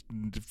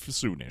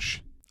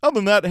 soonish. Other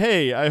than that,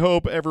 hey, I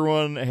hope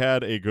everyone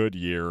had a good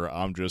year.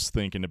 I'm just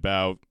thinking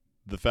about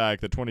the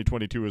fact that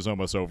 2022 is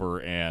almost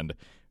over and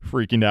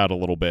freaking out a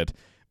little bit.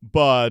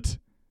 But,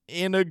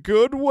 in a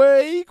good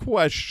way? ?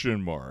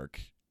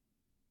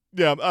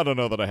 Yeah, I don't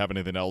know that I have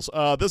anything else.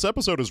 This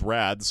episode is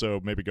rad,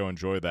 so maybe go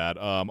enjoy that.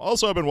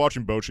 Also, I've been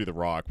watching Bocchi the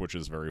Rock, which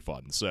is very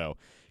fun. So,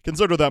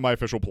 consider that my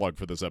official plug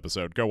for this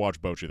episode. Go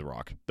watch Bocchi the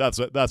Rock. That's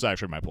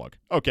actually my plug.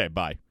 Okay,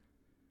 bye.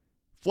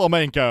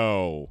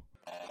 Flamenco.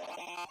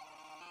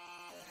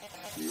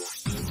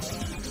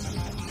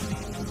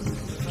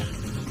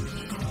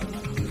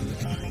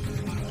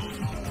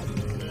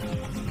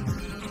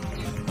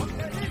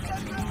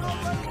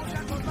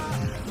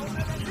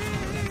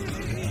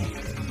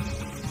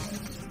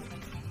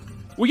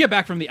 We get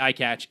back from the eye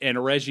catch,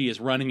 and Reggie is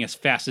running as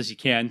fast as he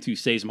can to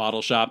Sei's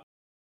model shop,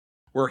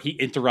 where he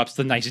interrupts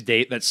the nice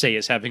date that Sei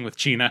is having with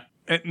China.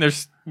 And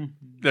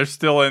they're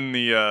still in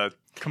the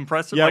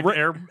compressor, Yeah,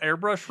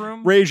 airbrush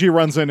room. Reiji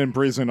runs in and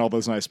breathes in all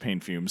those nice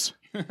paint fumes.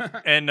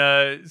 And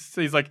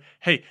so he's like,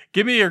 hey,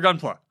 give me your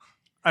gunpla.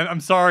 I'm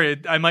sorry,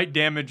 I might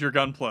damage your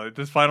gunpla.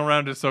 This final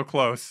round is so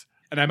close.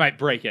 And I might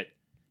break it.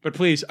 But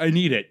please, I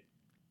need it.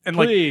 And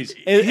Please.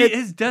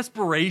 his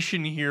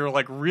desperation here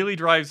really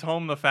drives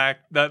home the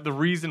fact that the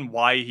reason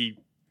why he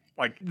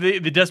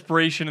the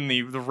desperation and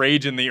the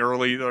rage in the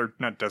early, or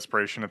not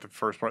desperation at the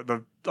first part,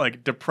 the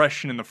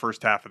depression in the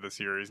first half of the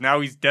series.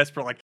 Now he's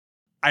desperate,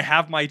 I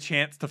have my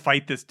chance to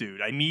fight this dude.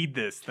 I need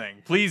this thing.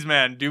 Please,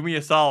 man, do me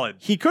a solid.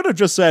 He could have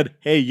just said,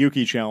 hey,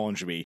 Yuki,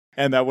 challenge me.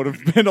 And that would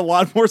have been a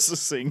lot more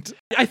succinct.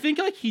 I think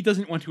he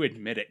doesn't want to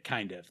admit it,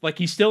 kind of.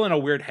 He's still in a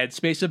weird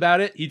headspace about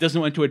it. He doesn't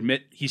want to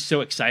admit he's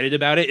so excited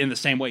about it in the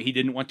same way he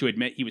didn't want to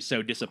admit he was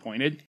so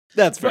disappointed.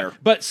 That's fair.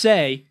 But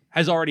Sei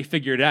has already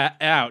figured it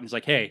out and he's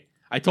like, hey,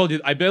 I told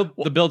you, I built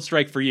the build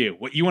strike for you.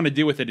 What you want to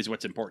do with it is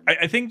what's important.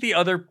 I think the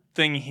other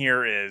thing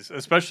here is,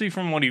 especially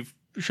from when he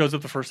shows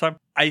up the first time,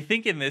 I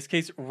think in this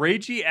case,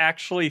 Reiji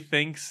actually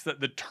thinks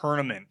that the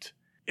tournament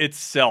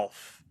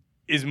itself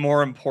is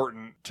more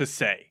important to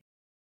Sei.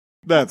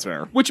 That's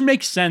fair. Which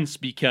makes sense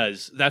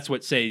because that's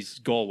what Sei's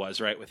goal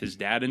was, right? With his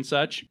dad and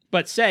such.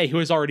 But Sei, who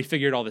has already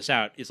figured all this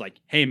out, is like,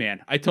 hey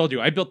man, I told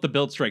you, I built the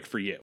build strike for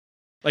you.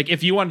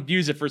 If you want to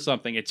use it for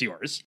something, it's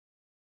yours.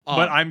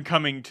 But I'm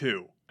coming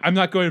too. I'm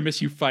not going to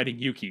miss you fighting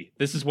Yuki.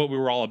 This is what we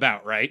were all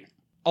about, right?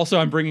 Also,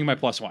 I'm bringing my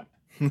 +1.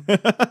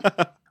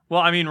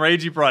 Well, I mean,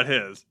 Reiji brought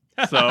his,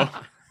 so...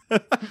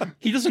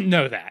 He doesn't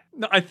know that.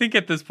 No, I think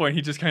at this point,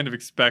 he just kind of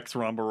expects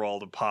Ron Bareilles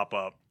to pop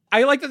up.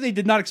 I like that they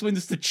did not explain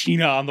this to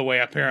China on the way,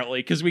 apparently,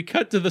 because we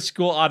cut to the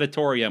school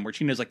auditorium where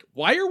China's like,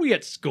 why are we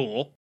at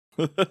school?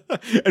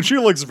 And she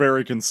looks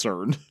very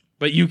concerned.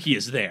 But Yuki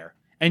is there.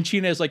 And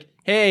China is like,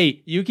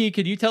 hey, Yuki,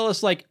 could you tell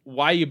us,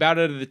 why you bowed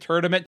out of the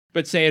tournament?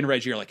 But Sei and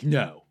Reggie are like,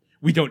 no,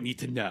 we don't need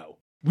to know.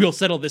 We'll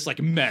settle this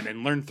like men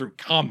and learn through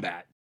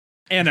combat.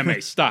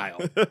 Anime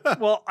style.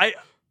 Well,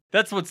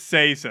 that's what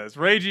Sei says.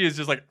 Reiji is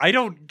just like, I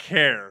don't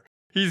care.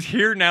 He's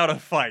here now to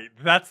fight.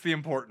 That's the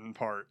important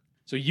part.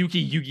 So Yuki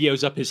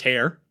Yu-Gi-Ohs up his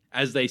hair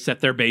as they set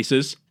their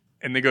bases.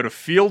 And they go to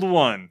Field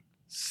 1,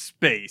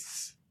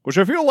 Space. Which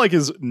I feel like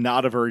is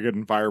not a very good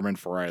environment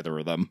for either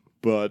of them,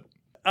 but...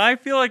 I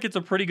feel like it's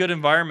a pretty good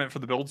environment for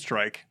the build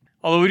strike.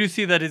 Although we do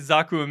see that his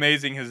Zaku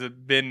Amazing has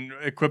been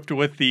equipped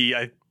with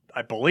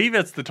I believe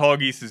it's the Tall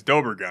Geese's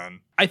Dober gun.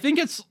 I think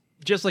it's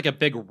just like a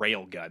big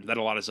rail gun that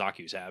a lot of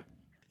Zaku's have.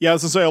 Yeah, I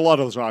was gonna say a lot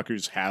of the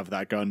Zaku's have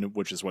that gun,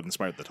 which is what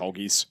inspired the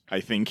Tolkis, I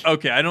think.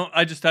 Okay,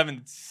 I just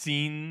haven't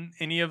seen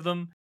any of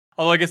them.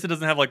 Although I guess it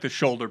doesn't have like the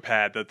shoulder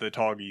pad that the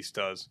Tallgeese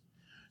does.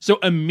 So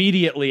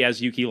immediately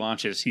as Yuki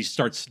launches, he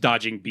starts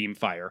dodging beam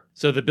fire.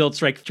 So the Build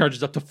Strike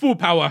charges up to full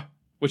power,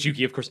 which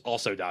Yuki, of course,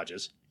 also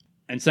dodges,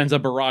 and sends a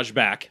barrage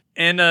back.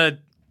 And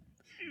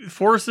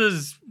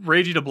forces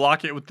Reiji to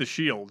block it with the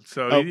shield.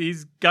 So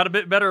he's got a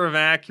bit better of an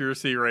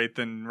accuracy rate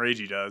than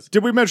Reiji does.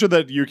 Did we mention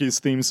that Yuki's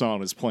theme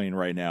song is playing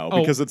right now?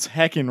 Because it's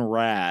heckin'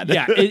 rad.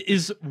 Yeah, it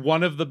is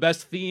one of the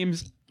best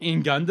themes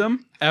in Gundam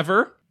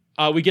ever.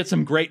 We get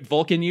some great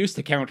Vulcan use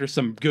to counter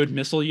some good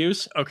missile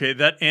use. Okay,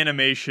 that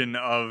animation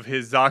of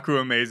his Zaku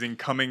Amazing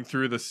coming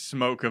through the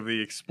smoke of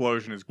the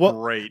explosion is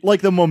Well, great.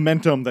 Like the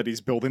momentum that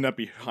he's building up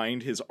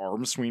behind his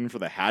arm swing for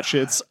the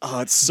hatchets.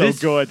 Oh, it's so this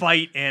good.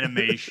 fight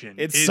animation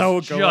It's is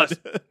so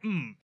just, good.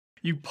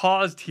 You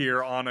paused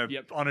here on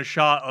a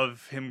shot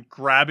of him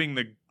grabbing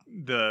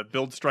the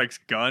Build Strike's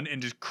gun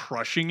and just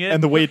crushing it.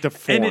 And the way it And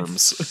deforms.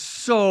 it's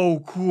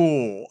so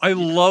cool. I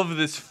love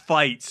this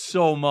fight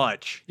so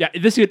much. Yeah,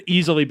 this could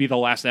easily be the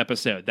last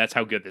episode. That's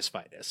how good this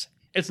fight is.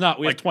 It's not.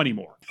 We have 20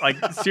 more.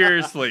 Like,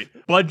 seriously,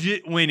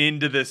 budget went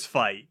into this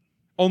fight.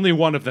 Only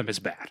one of them is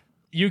bad.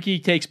 Yuki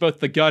takes both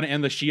the gun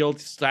and the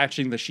shield,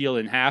 slashing the shield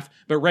in half,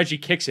 but Reggie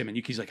kicks him, and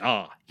Yuki's like,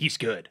 he's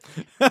good.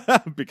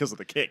 Because of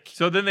the kick.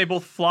 So then they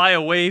both fly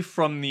away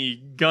from the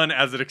gun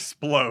as it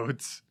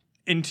explodes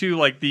into,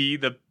 like,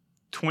 the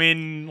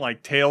twin,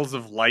 like, tails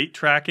of light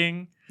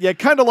tracking. Yeah,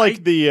 kind of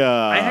like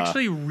I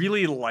actually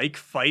really like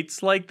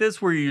fights like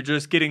this where you're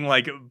just getting,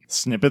 like,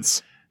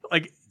 snippets.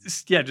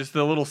 Just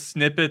the little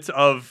snippets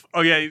of,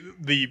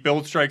 the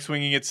Build Strike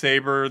swinging its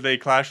saber, they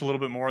clash a little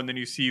bit more, and then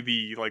you see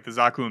the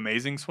Zaku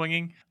Amazing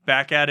swinging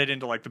back at it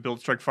into, like, the Build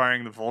Strike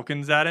firing the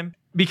Vulcans at him.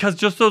 Because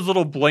just those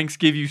little blinks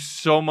give you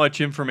so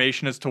much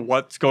information as to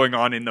what's going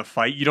on in the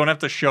fight. You don't have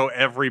to show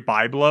every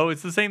buy blow.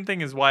 It's the same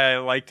thing as why I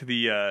liked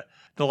the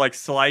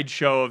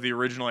slideshow of the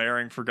original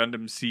airing for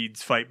Gundam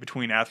Seed's fight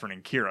between Athrun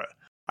and Kira.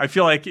 I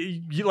feel like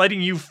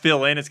letting you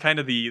fill in is kind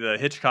of the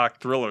Hitchcock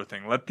thriller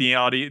thing. Let the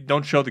audience,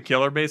 don't show the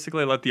killer,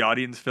 basically. Let the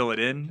audience fill it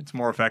in. It's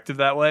more effective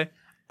that way.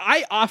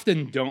 I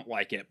often don't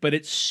like it, but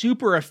it's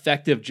super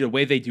effective the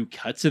way they do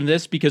cuts in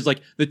this, because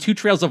like the two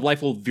trails of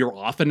life will veer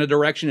off in a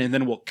direction and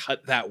then we'll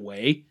cut that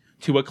way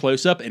to a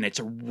close-up, and it's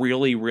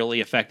really,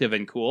 really effective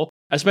and cool,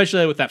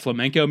 especially with that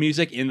flamenco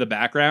music in the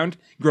background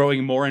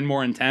growing more and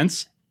more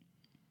intense.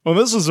 Well,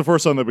 this is the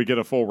first time that we get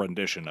a full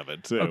rendition of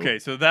it, too. Okay,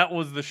 so that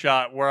was the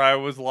shot where I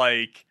was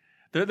like,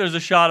 there's a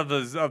shot of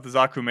the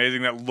Zaku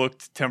Amazing that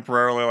looked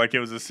temporarily like it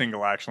was a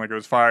single action, like it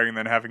was firing and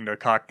then having to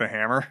cock the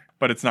hammer,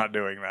 but it's not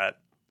doing that.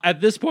 At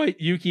this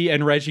point, Yuki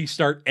and Reggie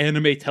start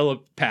anime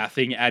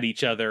telepathing at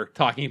each other,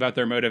 talking about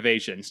their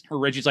motivations. Where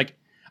Reggie's like,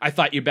 I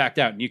thought you backed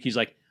out. And Yuki's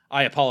like,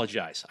 I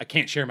apologize. I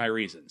can't share my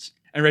reasons.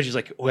 And Reggie's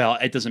like, well,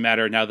 it doesn't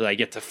matter now that I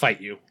get to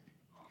fight you.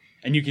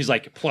 And Yuki's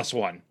like,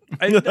 +1.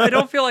 I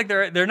don't feel like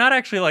they're not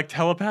actually like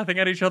telepathing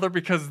at each other,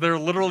 because they're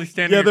literally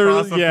standing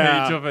across a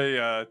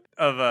page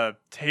of a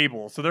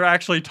table. So they're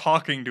actually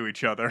talking to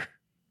each other.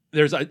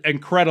 There's an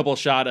incredible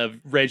shot of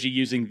Reggie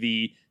using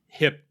the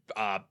hip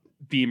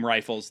beam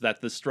rifles that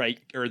the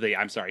Strike, they're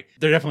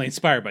definitely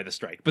inspired by the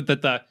Strike, but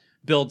that the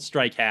Build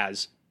Strike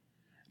has.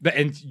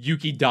 And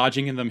Yuki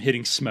dodging and them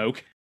hitting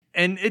smoke.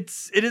 And it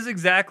is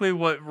exactly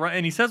what,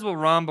 and he says what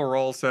Ron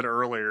Barol said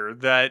earlier,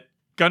 that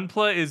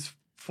gunplay is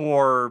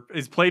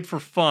played for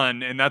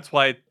fun, and that's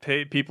why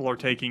people are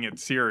taking it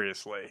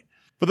seriously.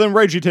 But then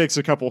Reggie takes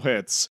a couple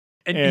hits.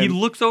 And he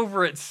looks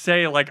over at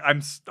Sei like,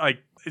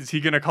 is he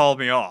going to call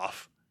me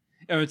off?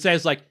 And it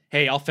says like,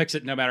 hey, I'll fix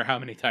it no matter how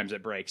many times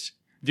it breaks.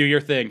 Do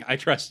your thing. I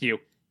trust you.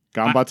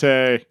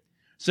 Gambate.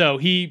 So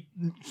he,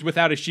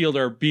 without a shield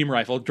or beam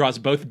rifle, draws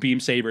both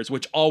beam sabers,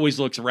 which always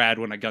looks rad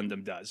when a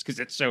Gundam does, because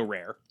it's so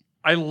rare.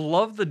 I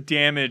love the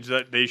damage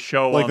that they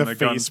show like on the the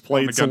face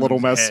plate's a little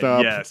Gundam's messed head.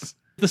 up. Yes.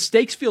 The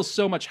stakes feel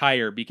so much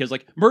higher because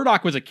like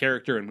Murdoch was a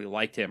character and we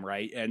liked him,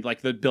 right? And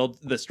like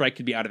the Strike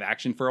could be out of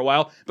action for a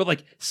while, but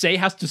like Sei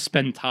has to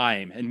spend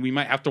time and we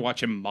might have to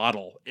watch him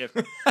model.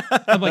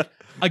 I'm like,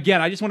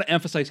 again, I just want to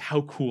emphasize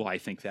how cool I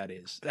think that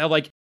is.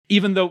 Like,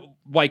 even though,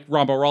 like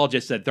Rambo Rawl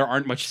just said, there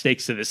aren't much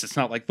stakes to this. It's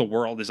not like the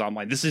world is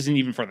online. This isn't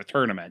even for the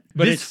tournament.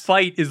 But this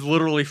fight is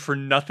literally for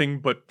nothing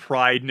but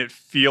pride, and it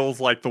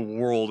feels like the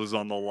world is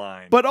on the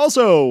line. But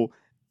also,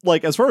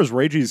 like, as far as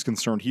Reiji is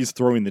concerned, he's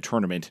throwing the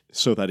tournament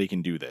so that he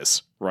can do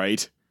this,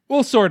 right?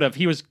 Well, sort of.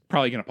 He was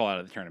probably going to pull out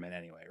of the tournament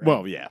anyway, right?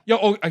 Well, yeah.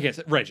 I guess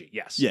Reggie,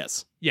 yes.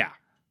 Yes. Yeah.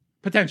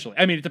 Potentially.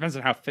 I mean, it depends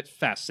on how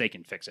fast Sei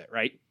can fix it,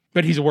 right?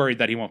 But he's worried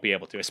that he won't be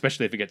able to,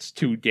 especially if it gets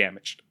too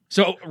damaged.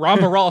 So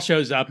Ramba Rawl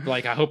shows up,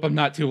 like, I hope I'm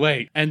not too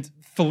late. And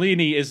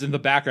Fellini is in the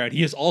background.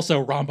 He is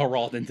also Ramba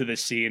Rawled into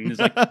this scene. He's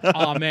like,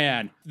 oh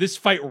man, this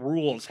fight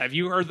rules. Have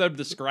you heard them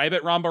describe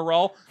it, Ramba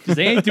Rawl? Because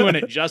they ain't doing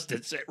it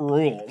justice. It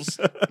rules.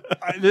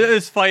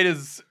 This fight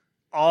is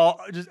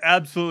all just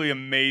absolutely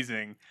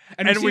amazing.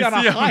 And we see on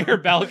a higher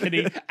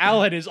balcony,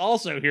 Alan is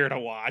also here to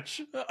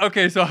watch.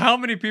 Okay, so how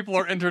many people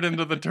are entered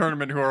into the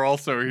tournament who are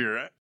also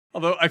here?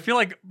 Although I feel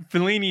like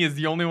Fellini is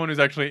the only one who's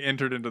actually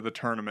entered into the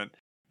tournament.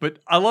 But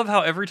I love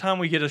how every time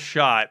we get a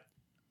shot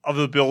of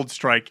the build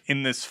strike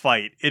in this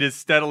fight, it is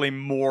steadily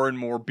more and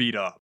more beat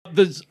up.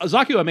 The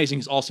Zaku Amazing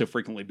is also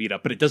frequently beat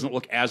up, but it doesn't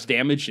look as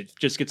damaged. It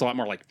just gets a lot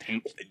more like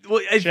paint.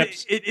 Well,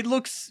 it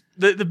looks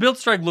the build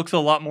strike looks a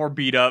lot more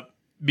beat up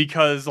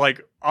because,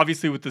 like,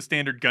 obviously with the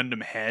standard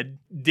Gundam head,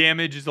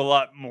 damage is a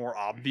lot more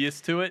obvious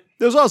to it.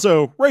 There's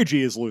also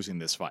Reiji is losing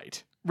this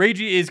fight.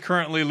 Reiji is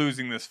currently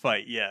losing this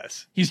fight.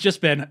 Yes, He's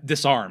just been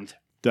disarmed.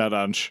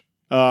 Da-dunch.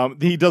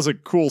 He does a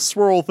cool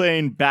swirl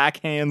thing,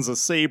 backhands a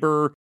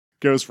saber,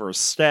 goes for a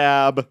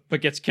stab.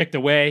 But gets kicked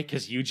away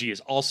because Yuji is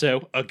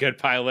also a good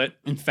pilot.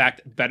 In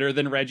fact, better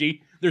than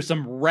Reggie. There's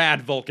some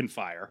rad Vulcan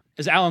fire.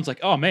 As Alan's like,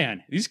 oh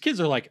man, these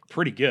kids are like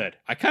pretty good.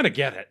 I kind of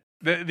get it.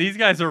 these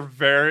guys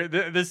are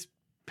this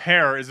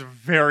pair is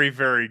very,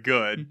 very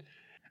good.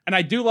 And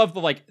I do love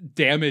the like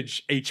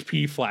damage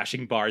HP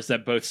flashing bars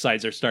that both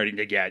sides are starting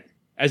to get.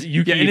 As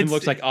Yuki even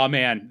looks like, oh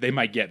man, they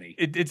might get me.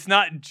 It's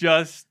not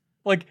just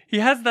like he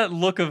has that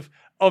look of,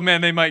 oh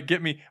man, they might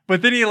get me.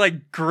 But then he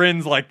like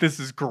grins like, this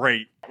is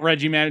great.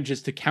 Reggie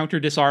manages to counter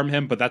disarm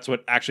him, but that's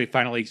what actually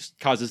finally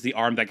causes the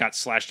arm that got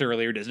slashed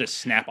earlier to just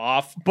snap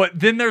off. But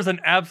then there's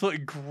an absolutely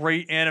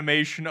great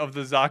animation of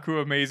the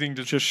Zaku Amazing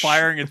just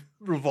firing its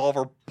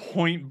revolver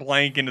point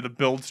blank into the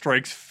build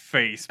strike's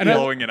face, and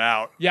blowing it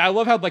out. Yeah, I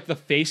love how like the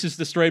face is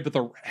destroyed, but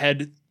the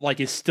head like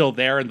is still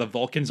there, and the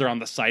Vulcans are on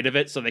the side of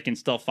it, so they can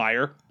still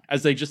fire.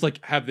 As they just like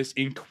have this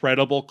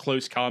incredible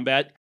close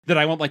combat that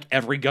I want like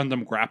every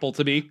Gundam grapple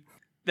to be.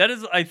 That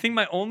is, I think,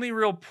 my only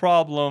real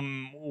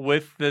problem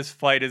with this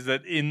fight is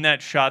that in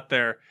that shot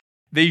there,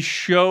 they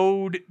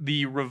showed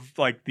the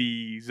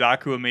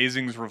Zaku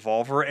Amazing's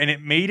revolver, and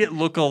it made it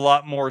look a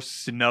lot more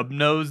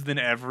snub-nosed than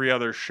every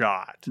other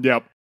shot.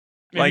 Yep.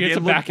 Like it's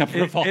a backup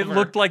revolver. It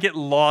looked like it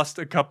lost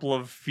a couple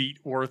of feet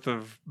worth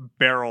of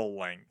barrel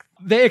length.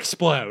 They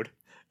explode,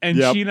 and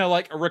Sheena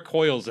like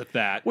recoils at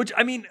that. Which,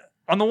 I mean,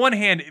 on the one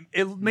hand,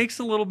 it makes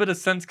a little bit of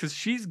sense because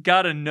she's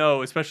got to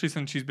know, especially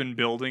since she's been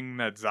building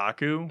that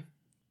Zaku,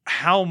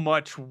 how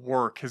much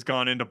work has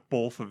gone into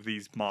both of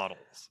these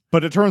models.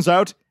 But it turns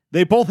out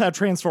they both have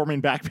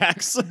transforming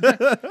backpacks.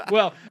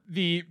 Well,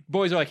 the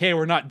boys are like, hey,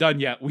 we're not done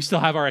yet. We still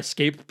have our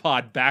escape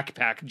pod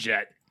backpack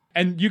jet.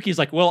 And Yuki's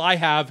like, well, I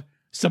have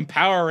some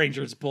Power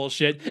Rangers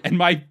bullshit, and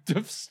my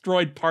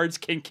destroyed parts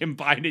can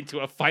combine into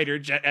a fighter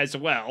jet as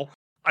well.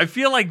 I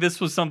feel like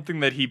this was something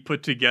that he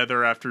put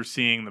together after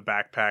seeing the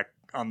backpack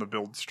on the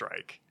build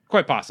strike.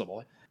 Quite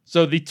possibly.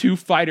 So the two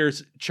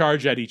fighters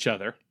charge at each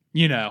other,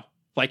 you know,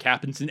 like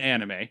happens in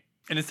anime.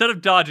 And instead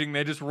of dodging,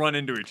 they just run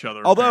into each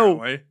other. Although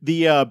apparently.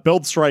 the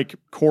Build Strike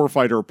Core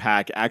Fighter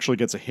pack actually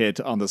gets a hit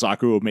on the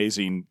Zaku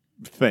Amazing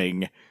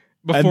thing.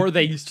 Before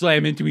they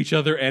slam into each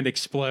other and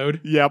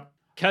explode. Yep.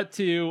 Cut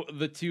to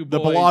the two boys. The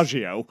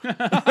Bellagio.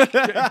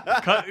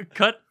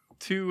 cut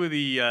to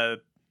the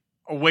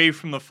away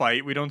from the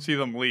fight. We don't see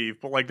them leave,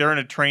 but like they're in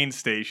a train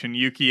station,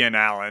 Yuki and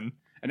Alan.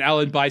 And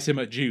Alan buys him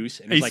a juice.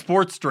 And a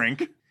sports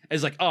drink.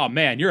 It's like, oh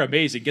man, you're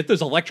amazing. Get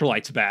those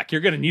electrolytes back.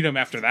 You're going to need them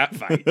after that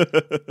fight.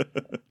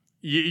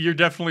 You're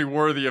definitely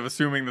worthy of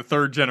assuming the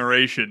third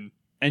generation.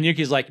 And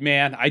Yuki's like,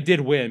 man, I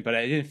did win, but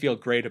I didn't feel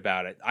great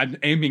about it. I'm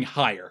aiming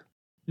higher.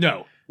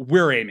 No,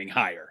 we're aiming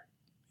higher.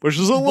 Which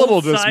is a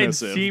little Both dismissive.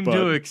 Sides seem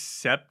to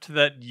accept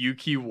that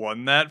Yuki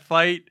won that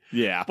fight.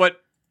 Yeah.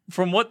 But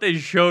from what they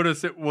showed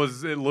us, it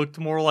looked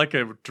more like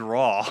a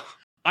draw.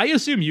 I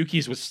assume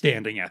Yuki's was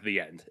standing at the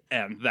end,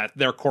 and that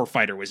their core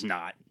fighter was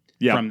not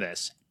from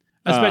this.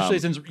 Especially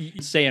since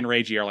Sei and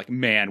Reiji are like,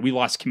 man, we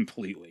lost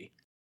completely.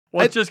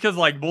 Well, it's just because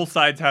like both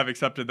sides have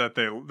accepted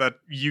that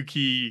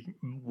Yuki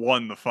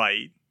won the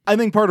fight. I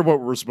think part of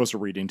what we're supposed to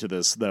read into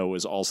this, though,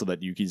 is also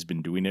that Yuki's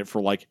been doing it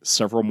for like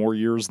several more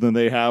years than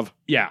they have.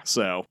 Yeah.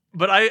 So,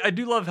 but I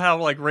do love how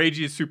like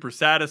Reiji is super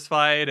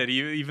satisfied,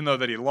 even though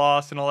that he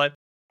lost and all that.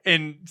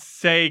 And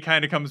Sei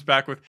kind of comes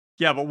back with,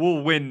 yeah, but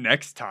we'll win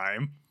next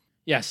time.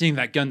 Yeah, seeing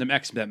that Gundam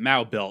X that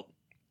Mao built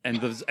and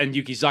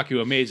Yuki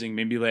Zaku Amazing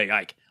made me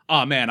like,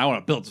 oh man, I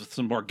want to build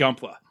some more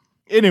Gunpla.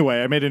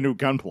 Anyway, I made a new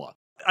Gunpla.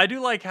 I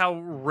do like how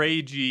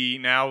Reiji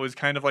now is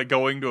kind of like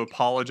going to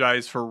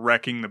apologize for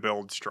wrecking the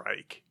build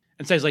strike.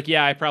 And says like,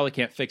 yeah, I probably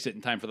can't fix it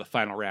in time for the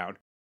final round.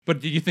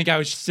 But did you think I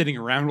was just sitting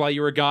around while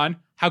you were gone?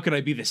 How could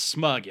I be this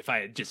smug if I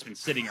had just been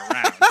sitting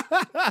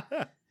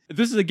around?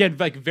 This is, again,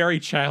 like very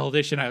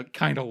childish, and I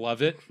kind of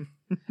love it.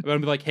 But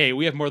I'm like, hey,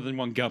 we have more than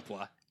one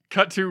Gunpla.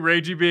 Cut to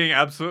Reiji being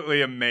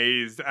absolutely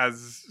amazed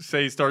as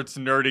Sei starts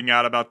nerding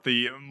out about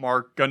the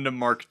Gundam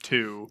Mark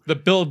II. The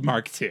Build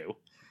Mark II.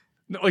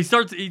 No,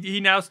 he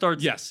now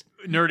starts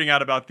nerding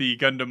out about the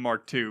Gundam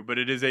Mark II, but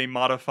it is a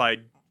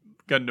modified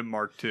Gundam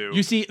Mark II.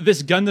 You see,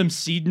 this Gundam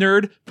Seed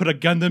nerd put a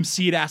Gundam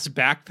Seed ass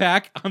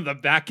backpack on the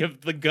back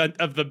of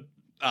the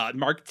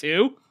Mark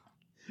II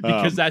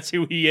because that's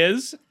who he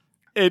is.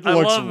 It I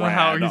looks love rad,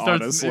 how he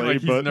starts honestly, like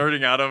he's but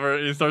nerding out over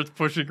it. He starts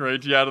pushing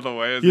Reiji out of the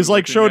way. As he's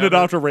like looking showing at it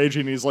off to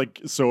Reiji, and he's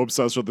like so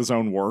obsessed with his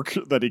own work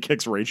that he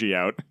kicks Reiji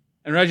out.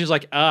 And Reggie's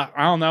like, I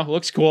don't know,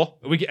 looks cool.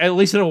 At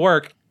least it'll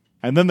work.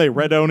 And then they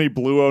red Oni,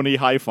 blue Oni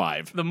high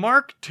five. The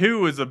Mark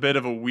II is a bit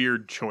of a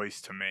weird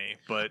choice to me,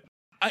 but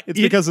It's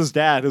because his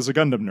dad is a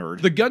Gundam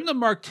nerd. The Gundam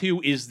Mark II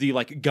is the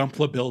like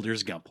Gunpla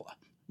Builder's Gunpla.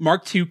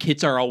 Mark II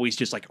kits are always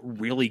just like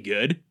really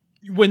good.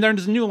 When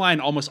there's a new line,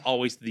 almost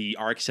always the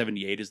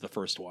RX-78 is the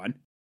first one.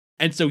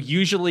 And so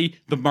usually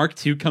the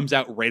Mark II comes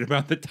out right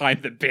about the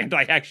time that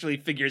Bandai actually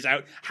figures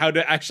out how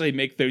to actually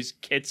make those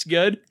kits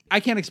good. I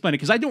can't explain it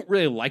because I don't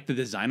really like the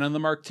design on the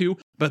Mark II,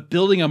 but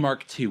building a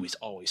Mark II is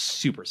always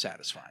super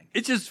satisfying.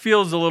 it just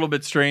feels a little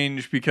bit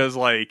strange because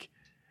like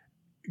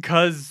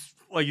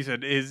you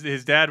said,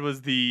 his dad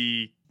was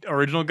the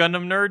original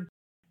Gundam nerd.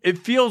 It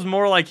feels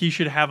more like he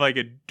should have like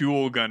a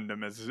dual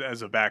Gundam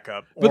as a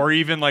backup, or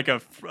even like a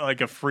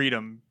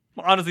Freedom.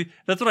 Honestly,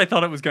 that's what I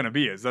thought it was going to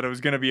be. Is that it was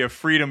going to be a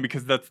Freedom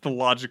because that's the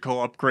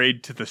logical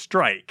upgrade to the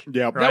Strike.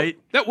 Yep. Right.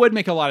 That would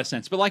make a lot of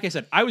sense. But like I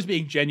said, I was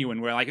being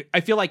genuine where like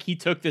I feel like he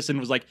took this and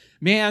was like,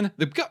 man,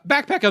 the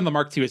backpack on the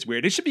Mark II is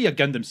weird. It should be a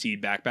Gundam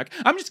Seed backpack.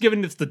 I'm just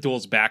giving this the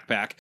Duel's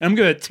backpack. And I'm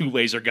going to 2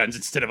 laser guns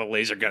instead of a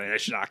laser gun and a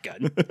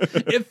shotgun.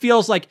 It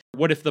feels like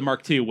what if the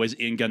Mark II was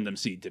in Gundam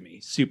Seed to me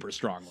super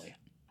strongly.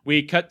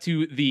 We cut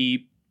to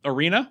the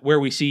arena where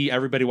we see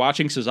everybody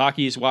watching.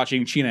 Sasaki is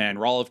watching, China and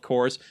Raul, of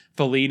course,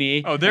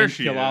 Fellini, Oh, there and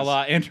she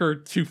Kilala, and her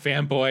 2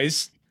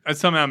 fanboys. I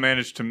somehow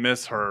managed to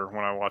miss her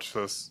when I watched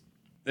this.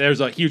 There's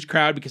a huge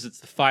crowd because it's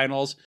the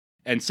finals,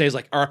 and Say's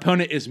like, our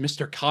opponent is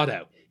Mr.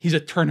 Kato. He's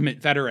a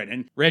tournament veteran.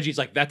 And Reggie's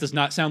like, that does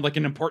not sound like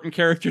an important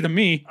character to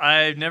me.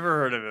 I've never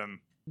heard of him.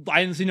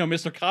 I didn't see no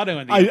Mr. Kato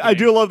in the I opening.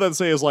 do love that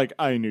Say is like,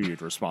 I knew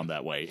you'd respond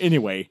that way.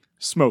 Anyway,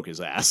 smoke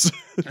his ass.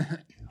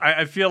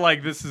 I feel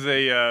like this is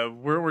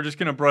we're just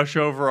gonna brush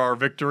over our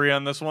victory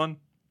on this one.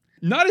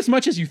 Not as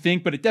much as you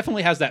think, but it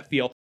definitely has that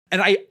feel.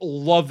 And I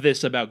love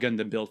this about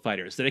Gundam Build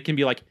Fighters, that it can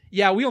be like,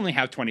 yeah, we only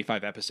have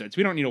 25 episodes.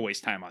 We don't need to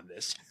waste time on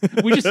this.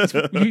 We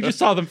just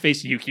saw them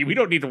face Yuki. We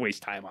don't need to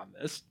waste time on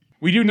this.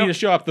 We do need to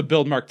show up the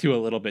Build Mark II a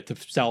little bit to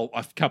sell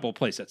a couple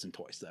playsets and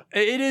toys, though.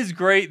 It is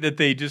great that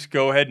they just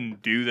go ahead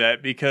and do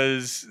that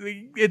because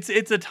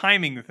it's a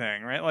timing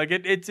thing, right? Like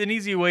it's an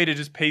easy way to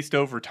just paste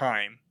over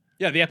time.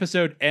 Yeah, the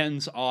episode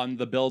ends on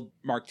the Build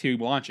Mark II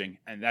launching,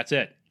 and that's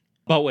it.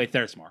 But wait,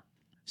 there's more.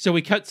 So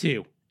we cut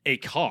to a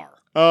car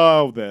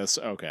Oh, this.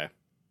 Okay.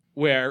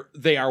 where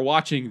they are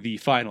watching the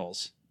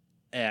finals,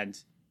 and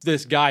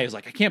this guy is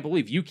like, I can't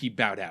believe Yuki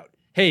bowed out.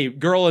 Hey,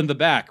 girl in the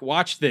back,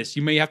 watch this.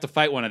 You may have to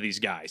fight one of these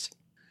guys.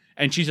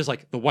 And she's just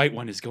like, the white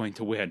one is going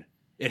to win.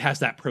 It has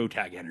that pro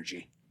tag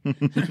energy.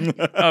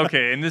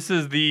 Okay, and this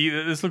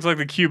looks like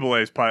the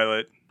Cubelace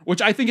pilot.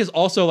 Which I think is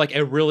also like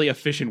a really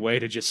efficient way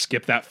to just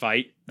skip that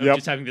fight. Of Yep.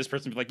 just having this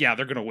person be like, yeah,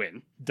 they're going to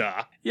win.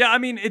 Duh. Yeah, I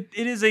mean it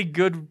is a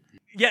good.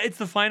 Yeah, it's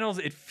the finals.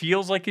 It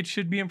feels like it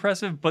should be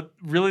impressive, but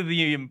really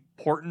the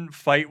important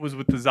fight was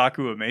with the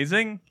Zaku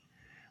Amazing,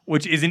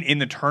 which isn't in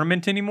the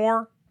tournament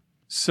anymore.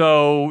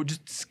 So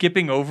just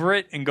skipping over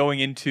it and going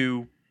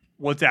into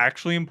what's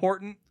actually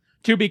important.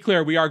 To be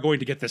clear, we are going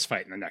to get this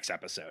fight in the next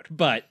episode,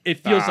 but it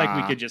feels like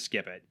we could just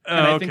skip it. And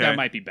I think okay. that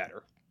might be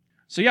better.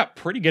 So yeah,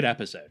 pretty good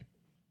episode.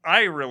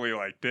 I really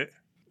liked it.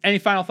 Any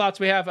final thoughts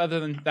we have other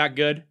than that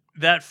good?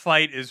 That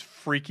fight is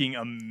freaking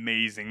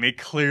amazing. They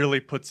clearly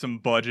put some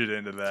budget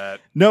into that.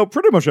 No,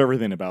 pretty much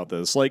everything about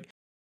this. Like,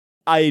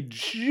 I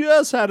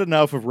just had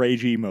enough of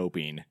Reiji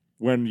moping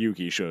when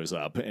Yuki shows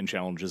up and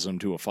challenges him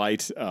to a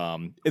fight.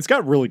 It's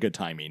got really good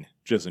timing,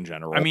 just in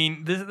general. I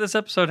mean, this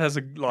episode has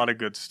a lot of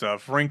good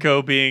stuff.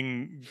 Rinko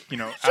being,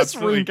 Just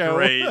absolutely Rinko.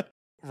 great.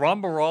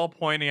 Rambaral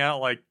pointing out,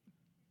 like,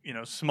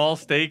 small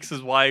stakes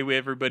is why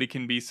everybody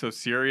can be so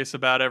serious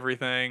about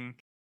everything.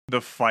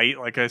 The fight,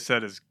 like I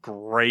said, is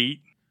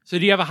great. So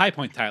do you have a high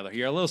point, Tyler?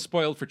 You're a little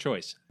spoiled for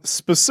choice.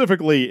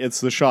 specifically,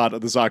 it's the shot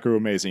of the Zaku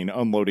Amazing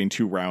unloading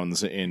 2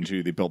 rounds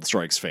into the Build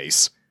Strike's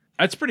face.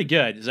 That's pretty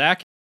good.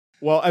 Zach?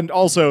 Well, and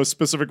also,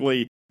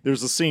 specifically,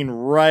 there's a scene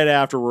right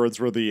afterwards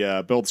where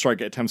the Build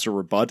Strike attempts to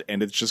rebut,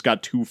 and it's just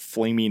got 2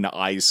 flaming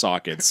eye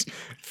sockets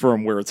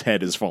from where its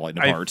head is falling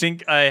I apart.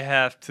 think I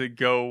have to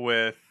go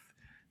with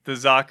the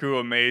Zaku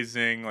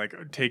Amazing,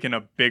 like, taking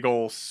a big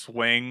ol'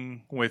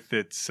 swing with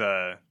its,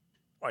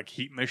 like,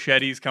 heat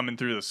machetes coming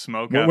through the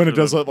smoke. when after it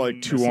does the that, like,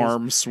 missiles.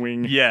 2-arm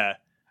swing. Yeah.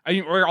 I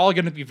mean, we're all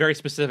going to be very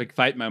specific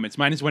fight moments.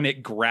 Mine is when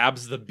it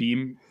grabs the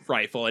beam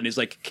rifle and is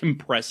like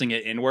compressing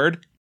it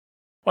inward.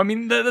 Well, I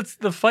mean, that's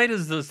the fight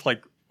is just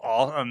like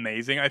all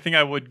amazing. I think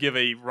I would give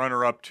a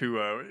runner-up to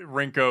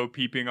Rinko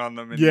peeping on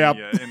them in Yep.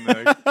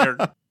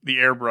 the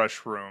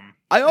airbrush room.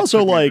 I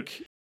also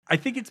like... I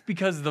think it's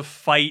because the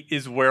fight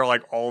is where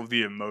like all of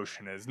the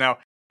emotion is. Now,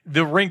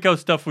 the Rinko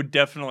stuff would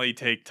definitely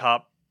take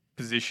top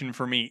position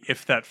for me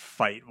if that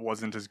fight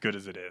wasn't as good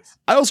as it is.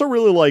 I also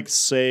really like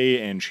Sei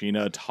and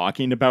China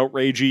talking about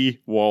Reiji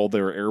while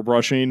they're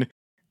airbrushing,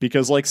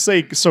 because like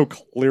Sei so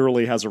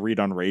clearly has a read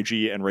on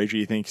Reiji, and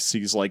Reiji thinks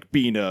he's like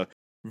being a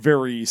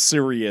very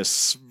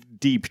serious,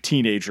 deep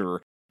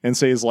teenager, And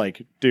Sei's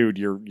like, dude,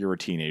 you're a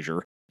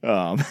teenager.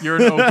 You're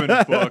an open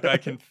book.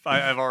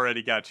 I've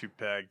already got you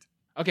pegged.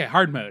 Okay,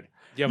 hard mode.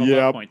 Do you have a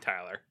low point,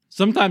 Tyler?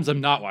 Sometimes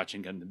I'm not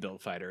watching Gundam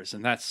Build Fighters,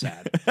 and that's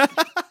sad.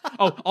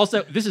 Oh,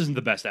 also, this isn't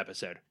the best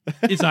episode.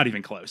 It's not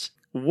even close.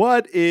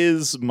 What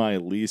is my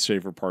least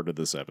favorite part of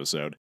this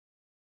episode?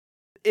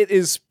 It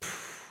is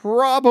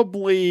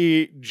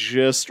probably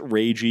just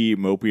Reiji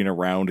moping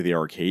around the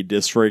arcade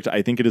district.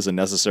 I think it is a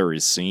necessary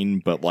scene,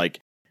 but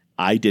like,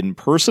 I didn't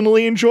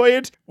personally enjoy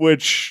it,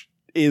 which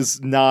is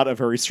not a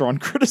very strong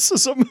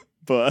criticism,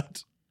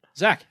 but...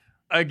 Zach.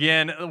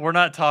 Again, we're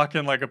not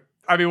talking like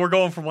we're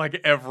going from like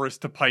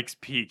Everest to Pikes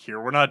Peak here.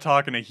 We're not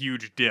talking a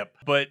huge dip,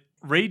 but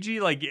Reiji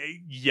like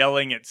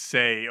yelling at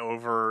Sei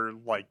over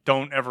like,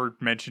 don't ever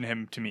mention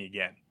him to me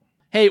again.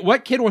 Hey,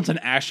 what kid wants an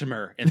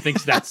Ashimer and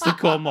thinks that's the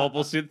cool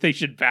mobile suit they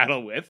should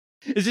battle with?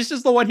 Is this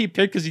just the one he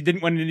picked because he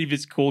didn't want any of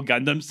his cool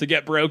Gundams to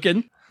get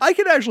broken? I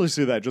could actually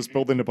see that, just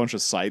building a bunch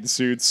of side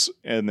suits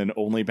and then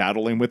only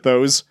battling with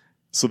those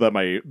so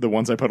that the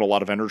ones I put a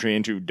lot of energy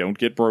into don't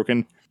get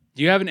broken.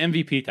 Do you have an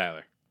MVP,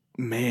 Tyler?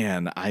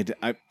 Man,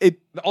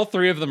 all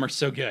three of them are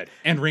so good.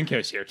 And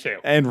Rinko's here too.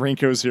 And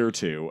Rinko's here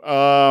too.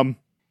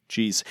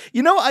 Jeez.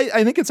 You know,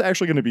 I think it's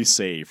actually going to be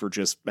Sei for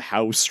just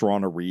how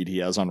strong a read he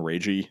has on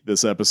Reiji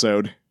this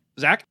episode.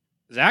 Zach?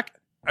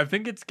 I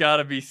think it's got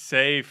to be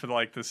Sei for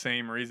like the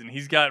same reason.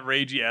 He's got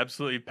Reiji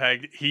absolutely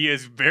pegged. He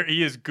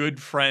is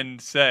good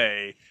friend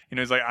Sei. You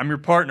know, he's like, I'm your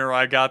partner.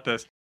 I got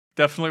this.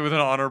 Definitely with an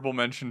honorable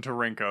mention to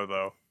Rinko,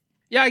 though.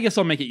 Yeah, I guess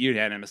I'll make it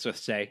unanimous with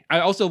Sei. I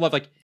also love,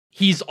 like,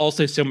 he's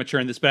also so mature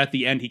in this, but at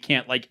the end, he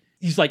can't, like,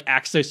 he's, like,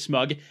 acts so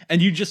smug,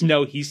 and you just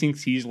know he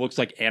thinks he looks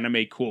like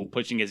anime cool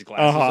pushing his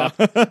glasses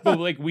up. But,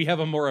 like, we have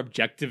a more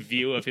objective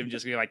view of him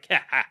just being like,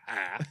 ha, ha,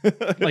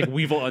 ha. Like,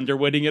 Weevil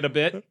Underwooding it a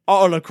bit.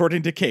 All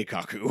according to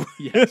Keikaku.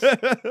 Yes.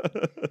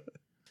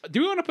 Do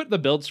we want to put the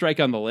build strike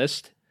on the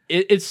list?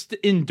 It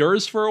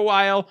endures for a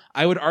while.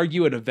 I would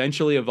argue it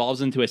eventually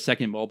evolves into a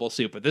second mobile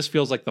suit, but this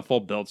feels like the full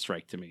build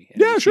strike to me.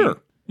 Yeah,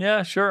 sure.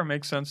 Yeah, sure.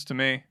 Makes sense to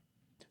me.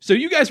 So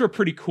you guys were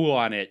pretty cool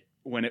on it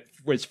when it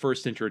was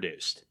first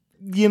introduced.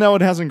 You know,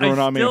 it hasn't grown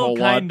on me a whole lot.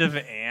 I still kind of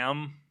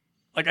am.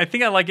 Like, I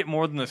think I like it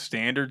more than the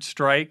standard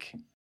strike.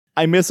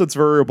 I miss its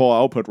variable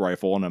output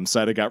rifle, and I'm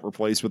sad it got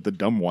replaced with the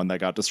dumb one that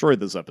got destroyed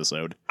this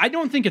episode. I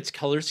don't think its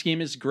color scheme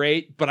is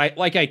great, but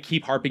I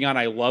keep harping on,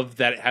 I love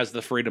that it has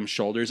the Freedom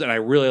shoulders, and I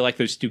really like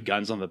those two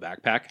guns on the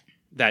backpack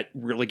that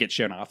really get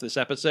shown off this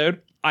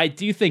episode. I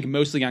do think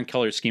mostly on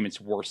color scheme, it's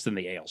worse than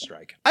the Ale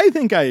Strike. I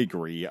think I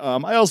agree.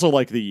 I also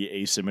like the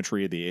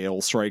asymmetry of the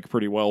Ale Strike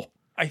pretty well.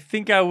 I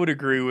think I would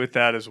agree with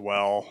that as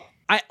well.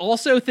 I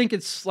also think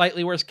it's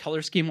slightly worse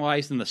color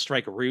scheme-wise than the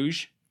Strike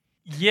Rouge.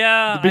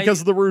 Yeah,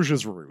 because the Rouge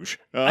is Rouge.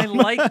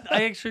 I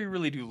actually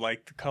really do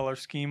like the color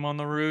scheme on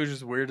the Rouge,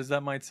 as weird as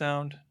that might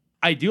sound.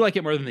 I do like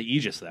it more than the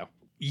Aegis, though.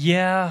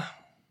 Yeah.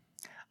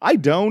 I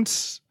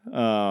don't.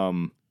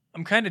 I'm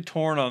kind of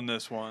torn on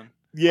this one.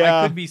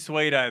 Yeah. I could be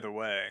swayed either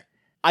way.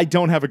 I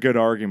don't have a good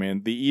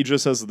argument. The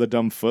Aegis has the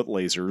dumb foot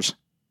lasers.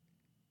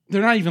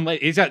 They're not even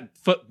he's got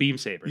foot beam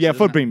sabers. Yeah,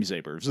 foot beam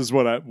sabers is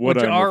what I'm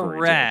are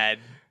referring rad.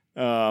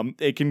 To.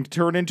 It can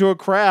turn into a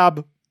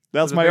crab.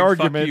 That's my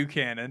argument. Fuck you,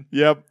 cannon.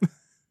 Yep. This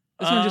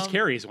one just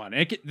carries one.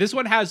 This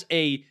one has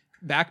a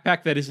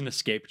backpack that is an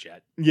escape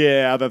jet.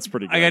 Yeah, that's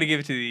pretty good. I got to give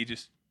it to the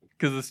Aegis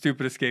because of the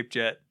stupid escape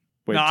jet.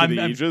 Wait, no,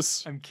 the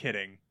Aegis? I'm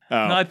kidding.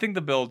 Oh. No, I think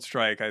the build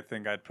strike, I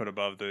think I'd put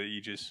above the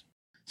Aegis.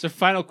 So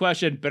final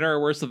question, better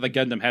or worse than the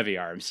Gundam Heavy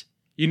Arms?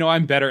 You know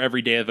I'm better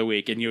every day of the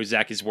week, and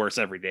Zach is worse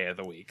every day of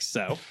the week,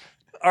 so.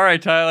 All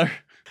right, Tyler.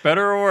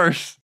 Better or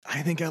worse?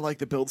 I think I like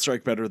the build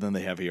strike better than the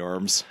Heavy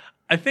Arms.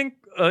 I think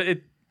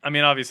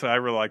obviously I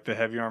really like the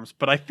Heavy Arms,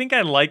 but I think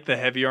I like the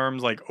Heavy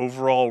Arms like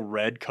overall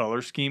red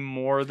color scheme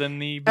more than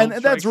the build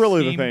and that's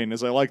really scheme. The thing,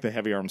 is I like the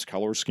Heavy Arms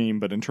color scheme,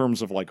 but in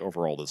terms of like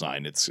overall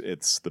design,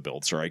 it's the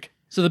build strike.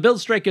 So the build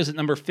strike goes at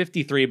number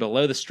 53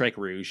 below the Strike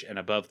Rouge and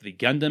above the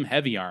Gundam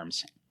Heavy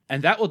Arms.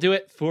 And that will do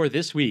it for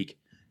this week.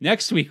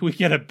 Next week, we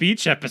get a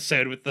beach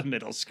episode with the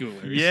middle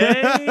schoolers.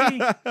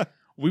 Yay!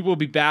 We will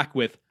be back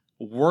with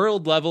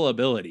world level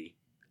ability.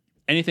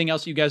 Anything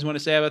else you guys want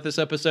to say about this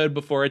episode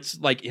before it's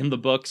like in the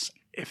books?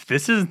 If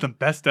this isn't the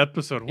best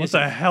episode, what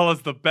the hell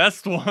is the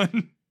best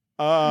one?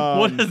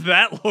 What does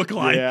that look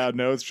like? Yeah,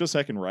 no, it's just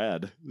heckin'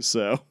 rad.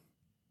 So,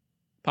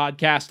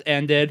 podcast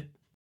ended.